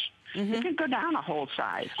stretch, you can go down a whole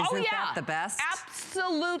size. Isn't that the best?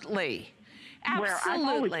 Absolutely. Where I've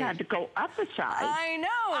always had to go up a size. I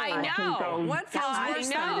know. I know. What feels worse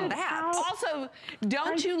than that? Also,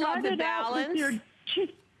 don't you love the balance?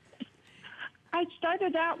 I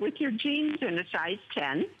started out with your jeans in a size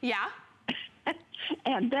 10. Yeah.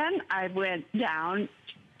 And then I went down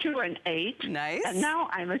to an 8. Nice. And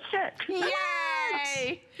now I'm a 6.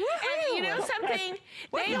 Yay! And you know something?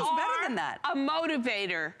 What They feels are better than that? a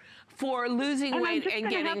motivator for losing And weight I'm and just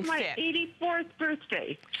getting have my fit. 84th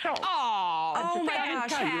birthday. So, Oh my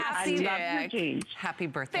gosh, I love your jeans. Happy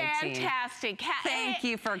birthday, Jean. Fantastic. Thank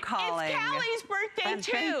you for calling. It's Callie's birthday,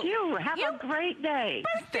 too. Thank you. Have a great day.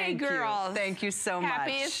 Birthday girls. Thank you so much.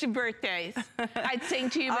 Happiest of birthdays. I'd sing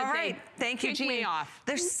to you, but All right, they thank you, kicked Jean. me off.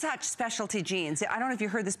 There's such specialty jeans. I don't know if you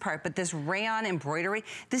heard this part, but this rayon embroidery,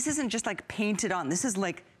 this isn't just like painted on. This is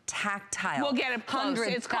like tactile. We'll get it close.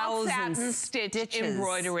 It's called 100,000 satin stitch stitches.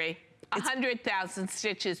 embroidery. 100,000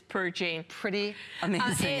 stitches per jean. Pretty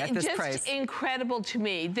amazing at this price. Just incredible to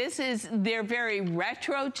me. They're very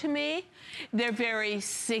retro to me. They're very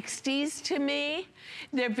 60s to me.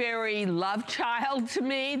 They're very love child to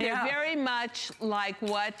me. They're very much like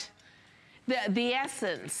what the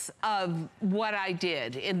essence of what I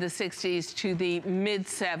did in the 60s to the mid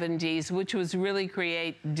 70s, which was really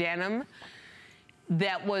create denim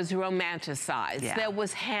that was romanticized, that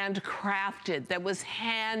was handcrafted, that was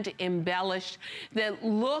hand embellished, that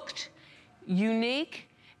looked unique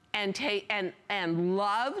and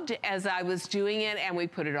loved as I was doing it, and we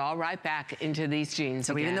put it all right back into these jeans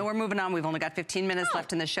So again. even though we're moving on, we've only got 15 minutes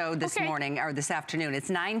left in the show this morning, or this afternoon. It's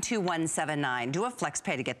 92179. Do a flex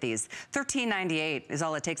pay to get these. $13.98 is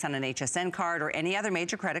all it takes on an HSN card, or any other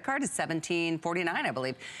major credit card is $17.49, I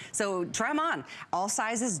believe. So try them on. All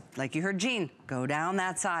sizes, like you heard Jean, go down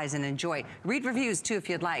that size and enjoy. Read reviews too if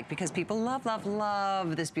you'd like, because people love, love,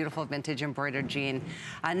 love this beautiful vintage embroidered jean.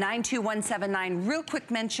 92179, real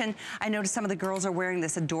quick mention. I noticed some of the girls are wearing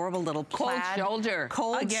this adorable little plaid. Cold shoulder.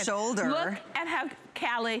 Cold shoulder. Look at how,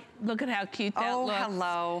 Callie, look at how cute that looks. Oh,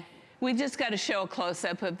 hello. We just got to show a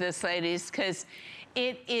close-up of this, ladies, because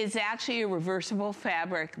it is actually a reversible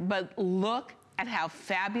fabric, but look at how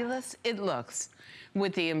fabulous it looks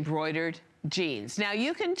with the embroidered jeans. Now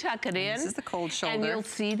you can tuck it in. This is the cold shoulder. And you'll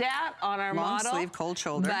see that on our model. Long sleeve, cold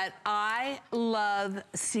shoulder. But I love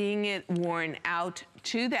seeing it worn out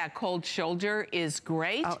too. That cold shoulder is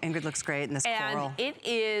great. Oh, Ingrid looks great in this coral. And it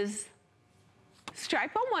is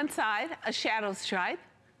stripe on one side, a shadow stripe,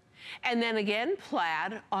 and then again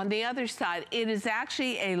plaid on the other side. It is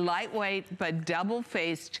actually a lightweight but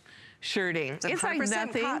double-faced shirting. It's like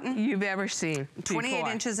nothing cotton. You've ever seen 28 before.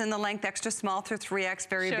 inches in the length, extra small through 3X,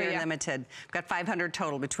 very limited. We've got 500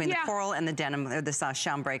 total between the coral and the denim, or this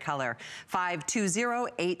chambray color.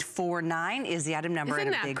 520849 is the item number. Isn't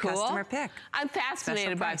and a that big cool? customer pick. I'm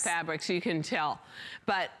fascinated by fabrics, you can tell.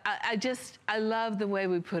 But I love the way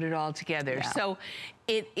we put it all together. Yeah. So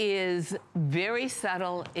it is very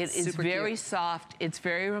subtle, it is very soft, it's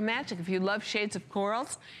very romantic. If you love shades of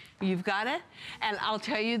corals, you've got it. And I'll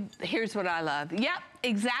tell you, here's what I love. Yep,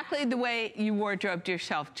 exactly the way you wardrobed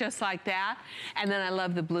yourself, just like that. And then I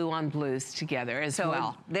love the blue on blues together as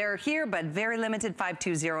well. They're here, but very limited,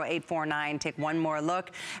 520849. Take one more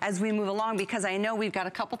look as we move along, because I know we've got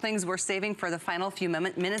a couple things we're saving for the final few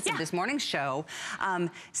minutes of this morning's show.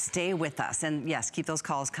 Stay with us. And yes, keep those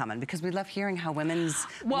calls coming, because we love hearing how women's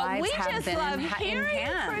lives have been love hearing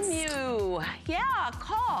from you. Yeah,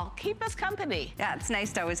 call. Keep us company. Yeah, it's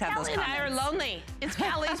nice to always have those Callie and comments. I are lonely. It's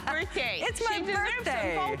Callie's birthday. It's my birthday.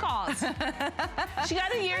 birthday. Some phone calls. She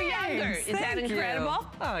got a year younger. Is that incredible?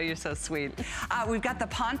 Oh, you're so sweet. We've got the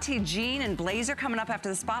Ponte jean and blazer coming up after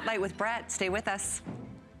the spotlight with Brett. Stay with us.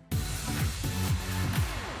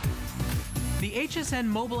 The HSN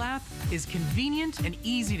mobile app is convenient and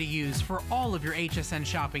easy to use for all of your HSN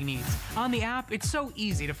shopping needs. On the app, it's so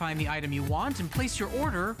easy to find the item you want and place your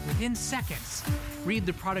order within seconds. Read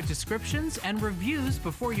the product descriptions and reviews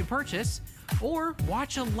before you purchase, or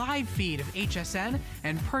watch a live feed of HSN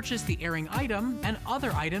and purchase the airing item and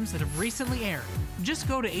other items that have recently aired. Just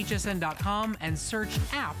go to hsn.com and search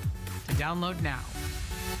app to download now.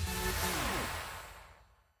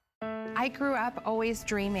 I grew up always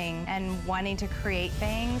dreaming and wanting to create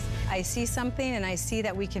things. I see something and I see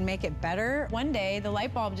that we can make it better. One day, the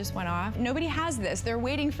light bulb just went off. Nobody has this. They're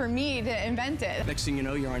waiting for me to invent it. Next thing you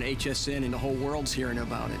know, you're on HSN and the whole world's hearing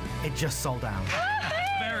about it. It just sold out.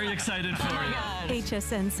 Very excited for you.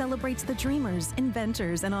 HSN celebrates the dreamers,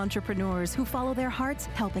 inventors, and entrepreneurs who follow their hearts,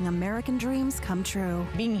 helping American dreams come true.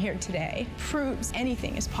 Being here today proves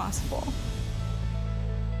anything is possible.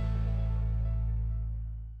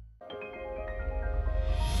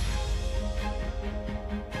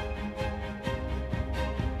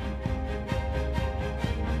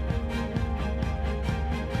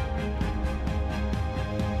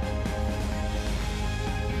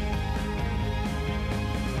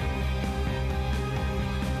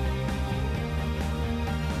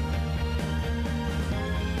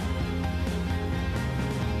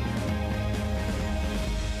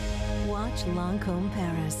 Watch Lancôme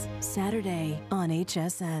Paris, Saturday on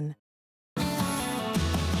HSN.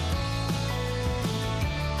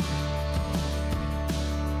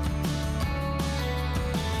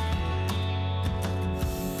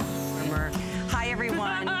 Hi,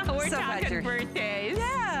 everyone. We're so talking birthdays.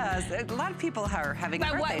 Yes, a lot of people are having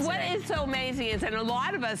birthdays today. What is so amazing is, and a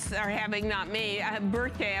lot of us are having, not me, a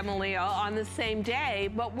birthday, Emily, on the same day,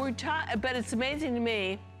 but but it's amazing to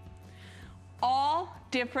me, all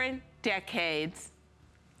different decades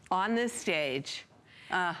on this stage,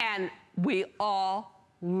 and we all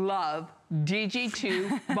love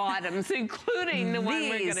DG2 bottoms, including the one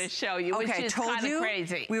we're going to show you, which is kind of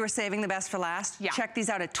crazy. We were saving the best for last. Yeah. Check these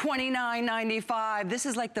out at $29.95. This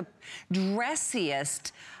is like the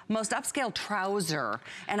dressiest, most upscale trouser,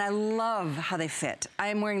 and I love how they fit. I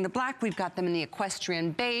am wearing the black. We've got them in the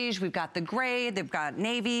equestrian beige. We've got the gray. They've got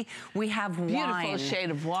navy. We have wine. Beautiful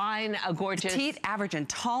shade of wine, a gorgeous. Petite, average, and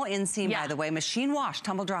tall inseam, by the way. Machine wash,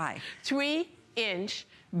 tumble dry. 3-inch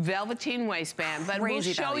velveteen waistband, but we'll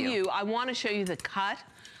show you, I want to show you the cut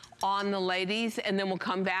on the ladies, and then we'll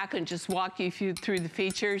come back and just walk you through the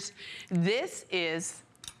features. This is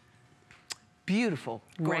beautiful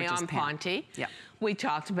rayon Ponte. Yep. We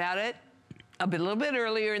talked about it a little bit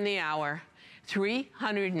earlier in the hour.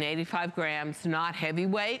 385 grams, not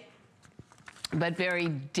heavyweight, but very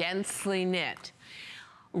densely knit.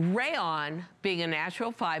 Rayon, being a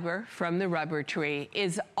natural fiber from the rubber tree,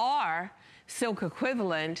 is our silk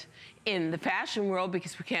equivalent in the fashion world,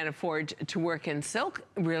 because we can't afford to work in silk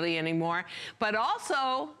really anymore, but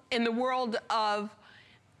also in the world of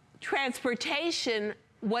transportation.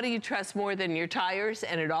 What do you trust more than your tires?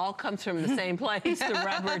 And it all comes from the same place, the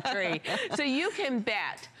rubber tree. So you can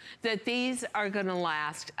bet that these are gonna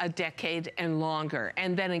last a decade and longer.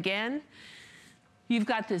 And then again, you've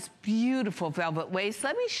got this beautiful velvet waist.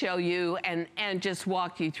 Let me show you and just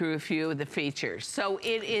walk you through a few of the features. So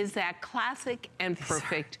it is that classic and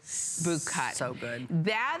perfect boot cut. So good.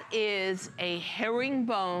 That is a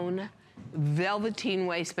herringbone velveteen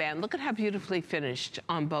waistband. Look at how beautifully finished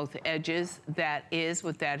on both edges that is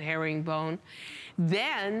with that herringbone.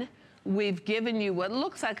 Then we've given you what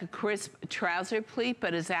looks like a crisp trouser pleat,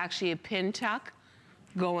 but is actually a pin tuck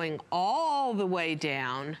going all the way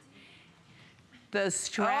down. The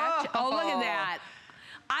stretch, oh look at that.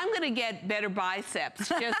 I'm gonna get better biceps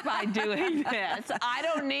just by doing this. I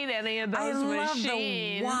don't need any of those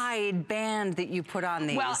machines. I love the wide band that you put on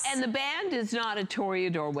these. Well, and the band is not a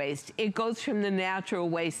toreador waist. It goes from the natural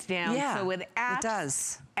waist down. Yeah, so it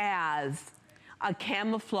acts as a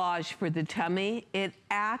camouflage for the tummy. It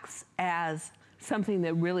acts as something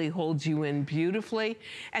that really holds you in beautifully,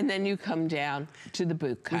 and then you come down to the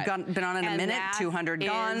boot cut. We've been on in a minute, 200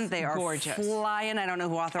 gone. They are gorgeous. Flying. I don't know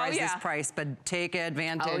who authorized this price, but take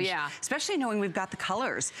advantage. Oh, yeah. Especially knowing we've got the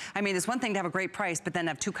colors. I mean, it's one thing to have a great price, but then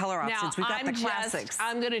have two color options. We've got the classics.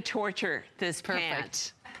 I'm gonna torture this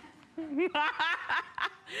pant.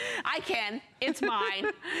 I can, it's mine.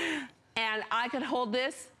 And I could hold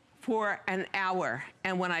this for an hour,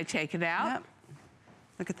 and when I take it out,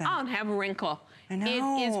 look at that. I don't have a wrinkle I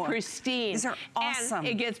know. It is pristine. These are awesome. And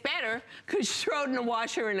it gets better because you throw it in a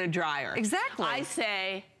washer and a dryer. Exactly. I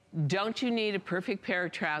say, don't you need a perfect pair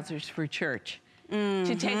of trousers for church?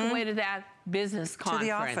 To take away to that business conference. To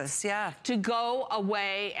the office, yeah. To go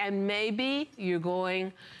away, and maybe you're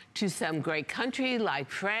going to some great country like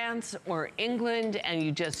France or England, and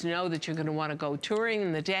you just know that you're going to want to go touring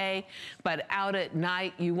in the day, but out at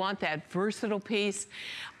night you want that versatile piece.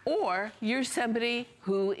 Or you're somebody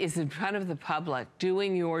who is in front of the public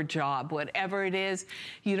doing your job, whatever it is,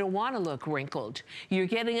 you don't want to look wrinkled. You're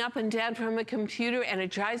getting up and down from a computer, and it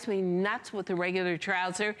drives me nuts with the regular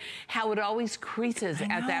trouser, how it always creases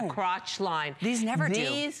at that crotch line. These never do.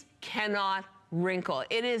 These cannot wrinkle.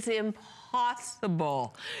 It is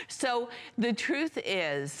impossible. So the truth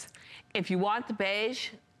is, if you want the beige,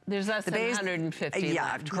 there's less than 150 yeah,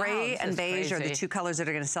 left. gray and beige are the crazy. two colors that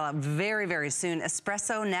are going to sell out very, very soon.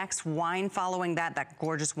 Espresso next, wine following that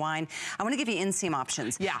gorgeous wine. I want to give you inseam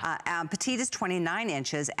options. Yeah. Petite is 29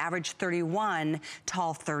 inches, average 31,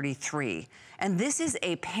 tall 33. And this is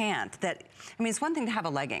a pant that, I mean, it's one thing to have a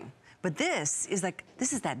legging, but this is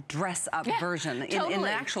that dress-up version in an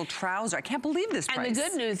actual trouser. I can't believe this price. And the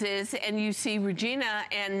good news is, and you see Regina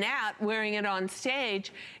and Nat wearing it on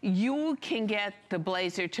stage, you can get the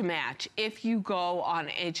blazer to match if you go on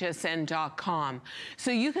hsn.com. So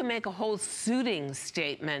you can make a whole suiting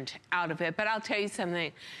statement out of it. But I'll tell you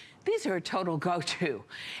something. These are a total go-to.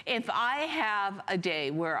 If I have a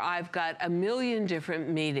day where I've got a million different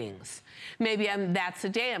meetings, maybe that's the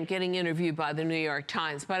day I'm getting interviewed by the New York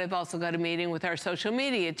Times, but I've also got a meeting with our social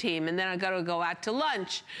media team, and then I've got to go out to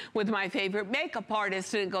lunch with my favorite makeup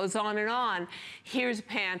artist, and it goes on and on. Here's a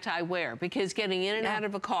pant I wear, because getting in and out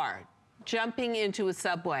of a car, jumping into a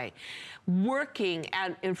subway, working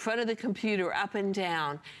in front of the computer up and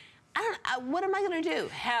down, what am I going to do?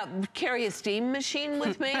 Carry a steam machine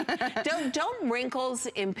with me? don't wrinkles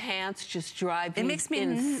in pants just drive me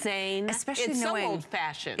insane? Especially it's knowing, so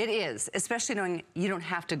old-fashioned. It is, especially knowing you don't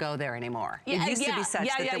have to go there anymore. It used to be such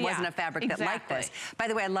that there wasn't a fabric that liked this. By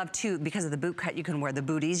the way, I love too, because of the boot cut, you can wear the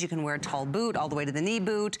booties. You can wear a tall boot all the way to the knee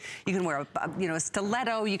boot. You can wear a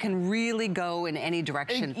stiletto. You can really go in any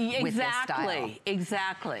direction with this style.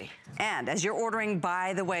 Exactly. And as you're ordering,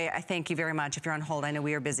 by the way, I thank you very much. If you're on hold, I know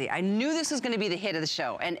we are busy. I knew this was going to be the hit of the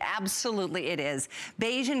show, and absolutely it is.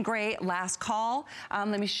 Beige and gray, last call.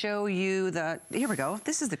 Let me show you here we go.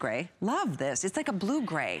 This is the gray. Love this. It's like a blue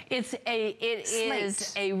gray. It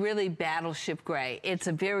is a really battleship gray. It's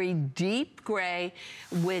a very deep gray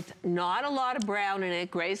with not a lot of brown in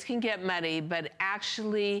it. Grays can get muddy, but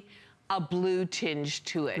actually a blue tinge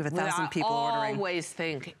to it. We have 1,000 people ordering. I always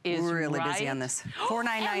think is really busy on this.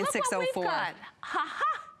 499-604.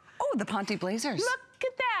 Ha-ha. Oh, the Ponte Blazers. Look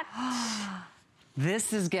at that.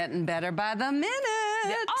 This is getting better by the minute.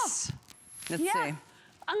 Let's see.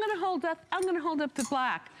 I'm gonna hold up the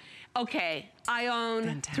black. Okay, I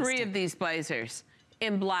own 3 of these blazers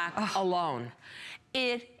in black alone.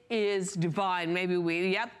 It is divine. Maybe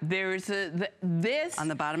there's this on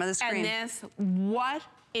the bottom of the screen. And this, what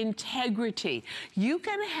integrity. You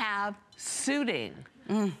can have suiting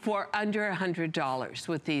for under $100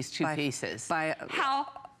 with these two pieces. How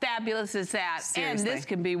fabulous is that? Seriously. And this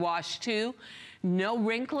can be washed too. No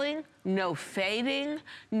wrinkling, no fading,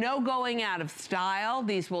 no going out of style.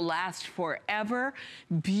 These will last forever.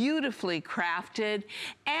 Beautifully crafted.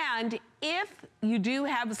 And if you do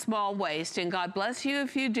have a small waist, and God bless you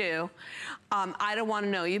if you do, I don't want to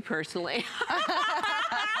know you personally.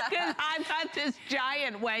 Because I've got this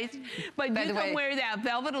giant waist. But you can wear that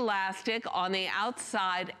velvet elastic on the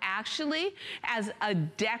outside actually as a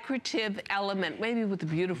decorative element, maybe with a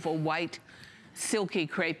beautiful white silky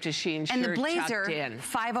crepe de chine shirt. And the blazer, tucked in.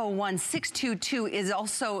 501-622, is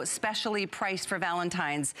also specially priced for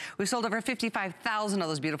Valentine's. We've sold over 55,000 of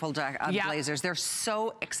those beautiful blazers. They're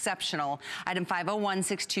so exceptional. Item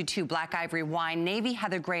 501-622, black ivory wine, navy,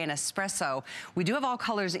 heather gray, and espresso. We do have all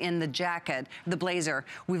colors in the jacket, the blazer.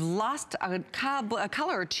 We've lost a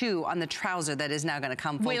color or two on the trouser that is now going to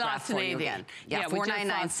come full draft for you again. Yeah,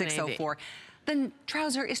 499-604. The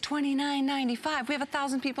trouser is $29.95. We have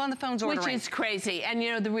 1,000 people on the phones ordering. Which is crazy. And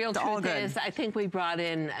you know, the real truth is, I think we brought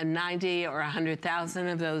in 90 or 100,000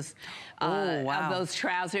 of those of those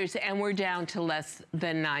trousers, and we're down to less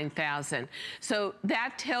than 9,000. So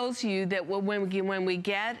that tells you that when we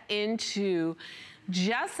get into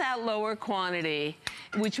just that lower quantity,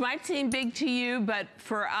 which might seem big to you, but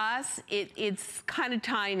for us, it's kind of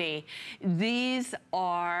tiny. These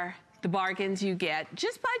are the bargains you get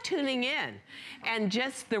just by tuning in. And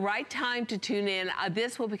just the right time to tune in,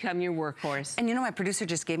 this will become your workhorse. And you know, my producer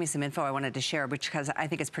just gave me some info I wanted to share, because I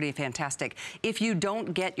think it's pretty fantastic. If you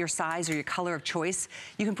don't get your size or your color of choice,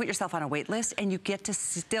 you can put yourself on a wait list and you get to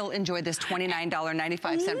still enjoy this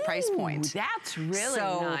 $29.95 price point. That's really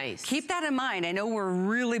nice. Keep that in mind. I know we're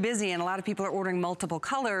really busy and a lot of people are ordering multiple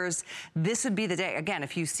colors. This would be the day. Again,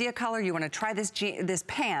 if you see a color, you want to try this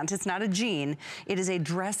pant. It's not a jean. It is a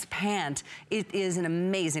dress pant. It is an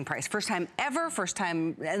amazing price. First time ever, first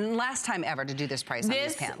time and last time ever to do this price on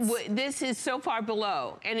these pants. This is so far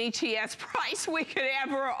below any TS price we could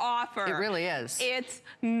ever offer. It really is. It's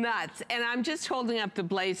nuts. And I'm just holding up the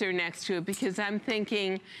blazer next to it because I'm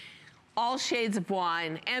thinking all shades of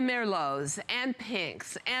wine and merlots and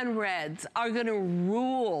pinks and reds are gonna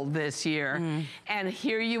rule this year. And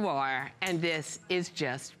here you are, and this is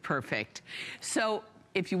just perfect. So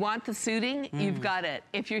if you want the suiting, you've got it.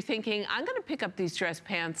 If you're thinking, I'm gonna pick up these dress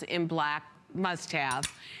pants in black, must have,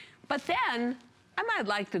 but then I might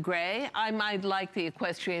like the gray, I might like the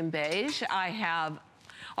equestrian beige. I have,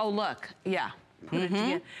 oh look, yeah, put it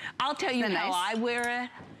together. I'll tell you how I wear it.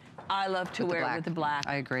 I love to wear it with the black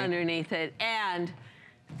underneath it. And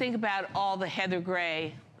think about all the heather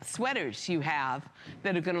gray sweaters you have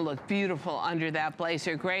that are gonna look beautiful under that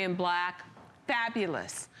blazer. Gray and black,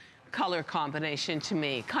 fabulous color combination to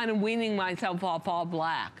me. Kind of weaning myself off all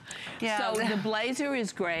black. Yeah. So the blazer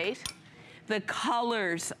is great. The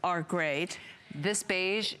colors are great. This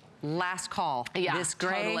beige, last call. Yeah, this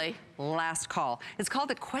gray, totally. Last call. It's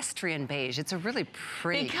called equestrian beige. It's a really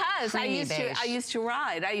pretty, because I used to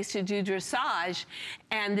ride. I used to do dressage,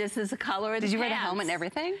 and this is the color of the Did you pants. wear the helmet and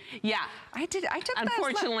everything? Yeah. I did. I took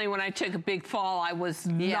Unfortunately, when I took a big fall, I was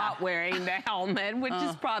not wearing the helmet, which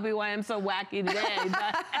is probably why I'm so wacky today.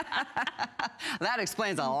 But that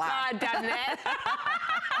explains a lot. God, doesn't it?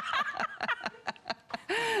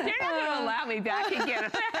 They're not going to allow me back again.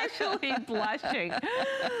 I'm actually blushing.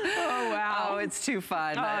 Oh, wow. Oh, it's too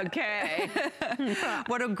fun. Okay.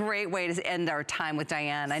 What a great way to end our time with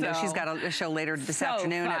Diane. I know she's got a show later this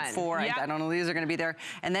afternoon at 4. Yep. I don't know if these are going to be there.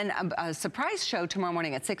 And then a surprise show tomorrow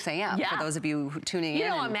morning at 6 a.m. for those of you tuning in. You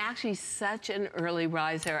know, I'm actually such an early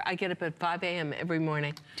riser. I get up at 5 a.m. every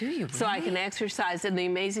morning. Do you really? So I can exercise. And the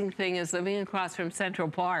amazing thing is living across from Central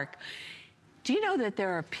Park. Do you know that there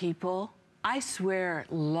are people, I swear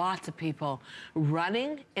lots of people,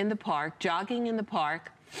 running in the park, jogging in the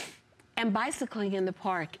park, and bicycling in the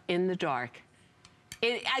park in the dark?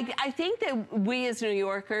 I think that we as New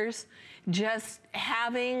Yorkers, just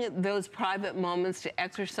having those private moments to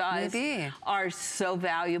exercise are so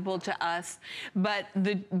valuable to us. But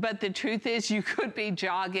the truth is, you could be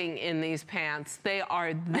jogging in these pants. They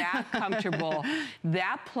are that comfortable,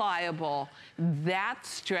 that pliable, that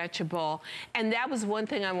stretchable. And that was one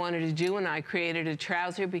thing I wanted to do when I created a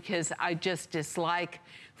trouser, because I just dislike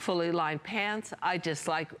fully lined pants. I just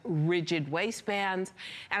like rigid waistbands.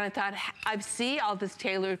 And I thought, I see all this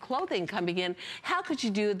tailored clothing coming in. How could you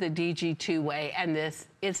do the DG2 way? And this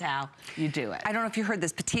is how you do it. I don't know if you heard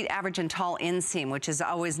this petite, average, and tall inseam, which is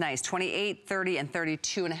always nice. 28, 30, and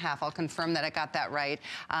 32 and a half. I'll confirm that I got that right.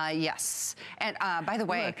 Yes. And by the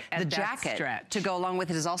way, the jacket to go along with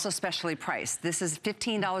it is also specially priced. This is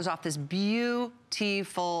 $15 off this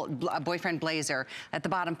beautiful boyfriend blazer. At the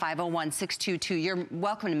bottom, 501-622. You're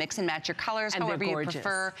welcome to mix and match your colors however you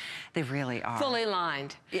prefer. They really are. Fully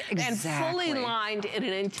lined. Exactly. And fully lined in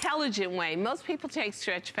an intelligent way. Most people take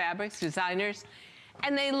stretch fabrics, designers,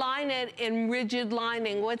 and they line it in rigid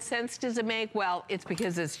lining. What sense does it make? Well, it's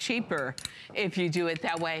because it's cheaper if you do it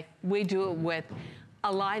that way. We do it with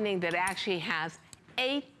a lining that actually has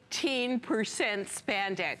 18%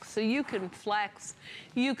 spandex. So you can flex,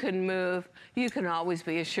 you can move, you can always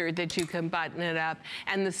be assured that you can button it up.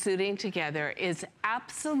 And the suiting together is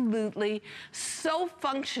absolutely so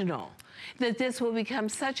functional that this will become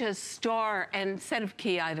such a star and set of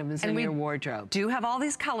key items in your wardrobe. Do have all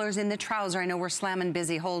these colors in the trouser. I know we're slamming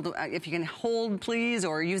busy. Hold, if you can hold, please,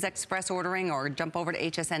 or use express ordering, or jump over to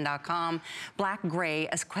hsn.com. Black, gray,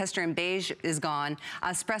 equestrian beige is gone.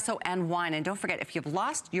 Espresso and wine. And don't forget, if you've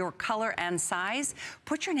lost your color and size,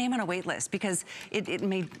 put your name on a wait list, because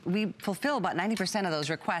we fulfill about 90% of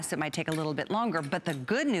those requests. It might take a little bit longer, but the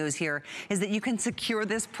good news here is that you can secure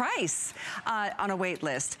this price on a wait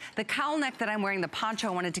list. The cowl neck that I'm wearing, the poncho,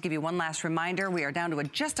 I wanted to give you one last reminder. We are down to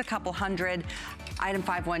just a couple hundred. Item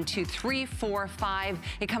 512345.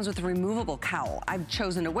 It comes with a removable cowl. I've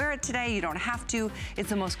chosen to wear it today. You don't have to. It's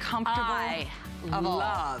the most comfortable. I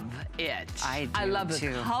love it. I do. I love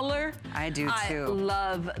the color. I do too. I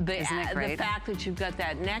love the Isn't it great? the fact that you've got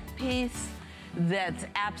that neck piece. that's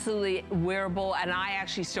absolutely wearable, and I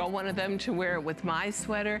actually stole one of them to wear it with my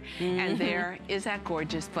sweater. And there is that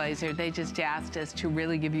gorgeous blazer. They just asked us to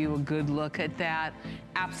really give you a good look at that.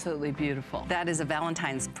 Absolutely beautiful. That is a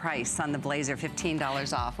Valentine's price on the blazer,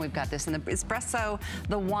 $15 off. We've got this in the espresso,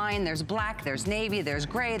 the wine, there's black, there's navy, there's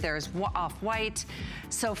gray, there's off-white.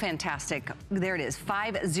 So fantastic. There it is,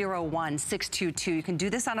 501622. You can do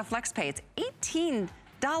this on a flex pay. It's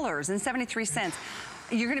 $18.73.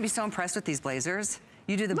 You're gonna be so impressed with these blazers.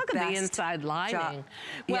 You do the Look best at the inside lining. job.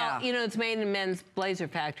 Well, you know, it's made in Men's Blazer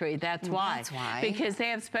Factory. That's why. That's why. Because they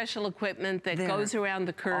have special equipment that goes around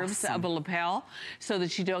the curves of a lapel so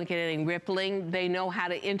that you don't get any rippling. They know how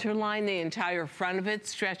to interline the entire front of it,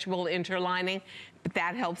 stretchable interlining, but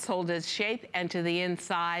that helps hold its shape. And to the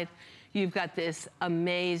inside, you've got this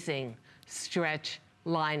amazing stretch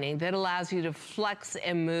lining that allows you to flex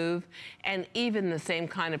and move, and even the same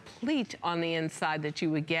kind of pleat on the inside that you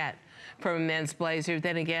would get from a men's blazer.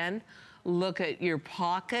 Then again, look at your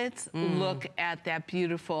pockets, look at that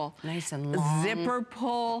beautiful nice and long zipper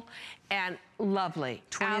pull, and lovely.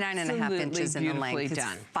 29.5 inches in the length.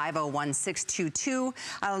 Done. It's 501622.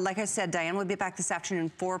 Like I said, Diane will be back this afternoon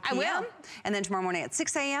 4 p.m. I will. And then tomorrow morning at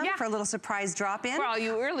 6 a.m. for a little surprise drop-in. For all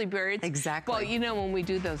you early birds. Exactly. Well, you know, when we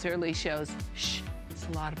do those early shows, shh, it's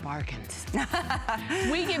a lot of bargains.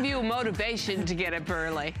 We give you motivation to get up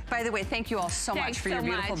early. By the way, thank you all so much for your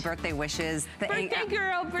beautiful birthday wishes. Birthday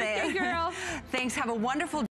girl, birthday girl. Thanks. Have a wonderful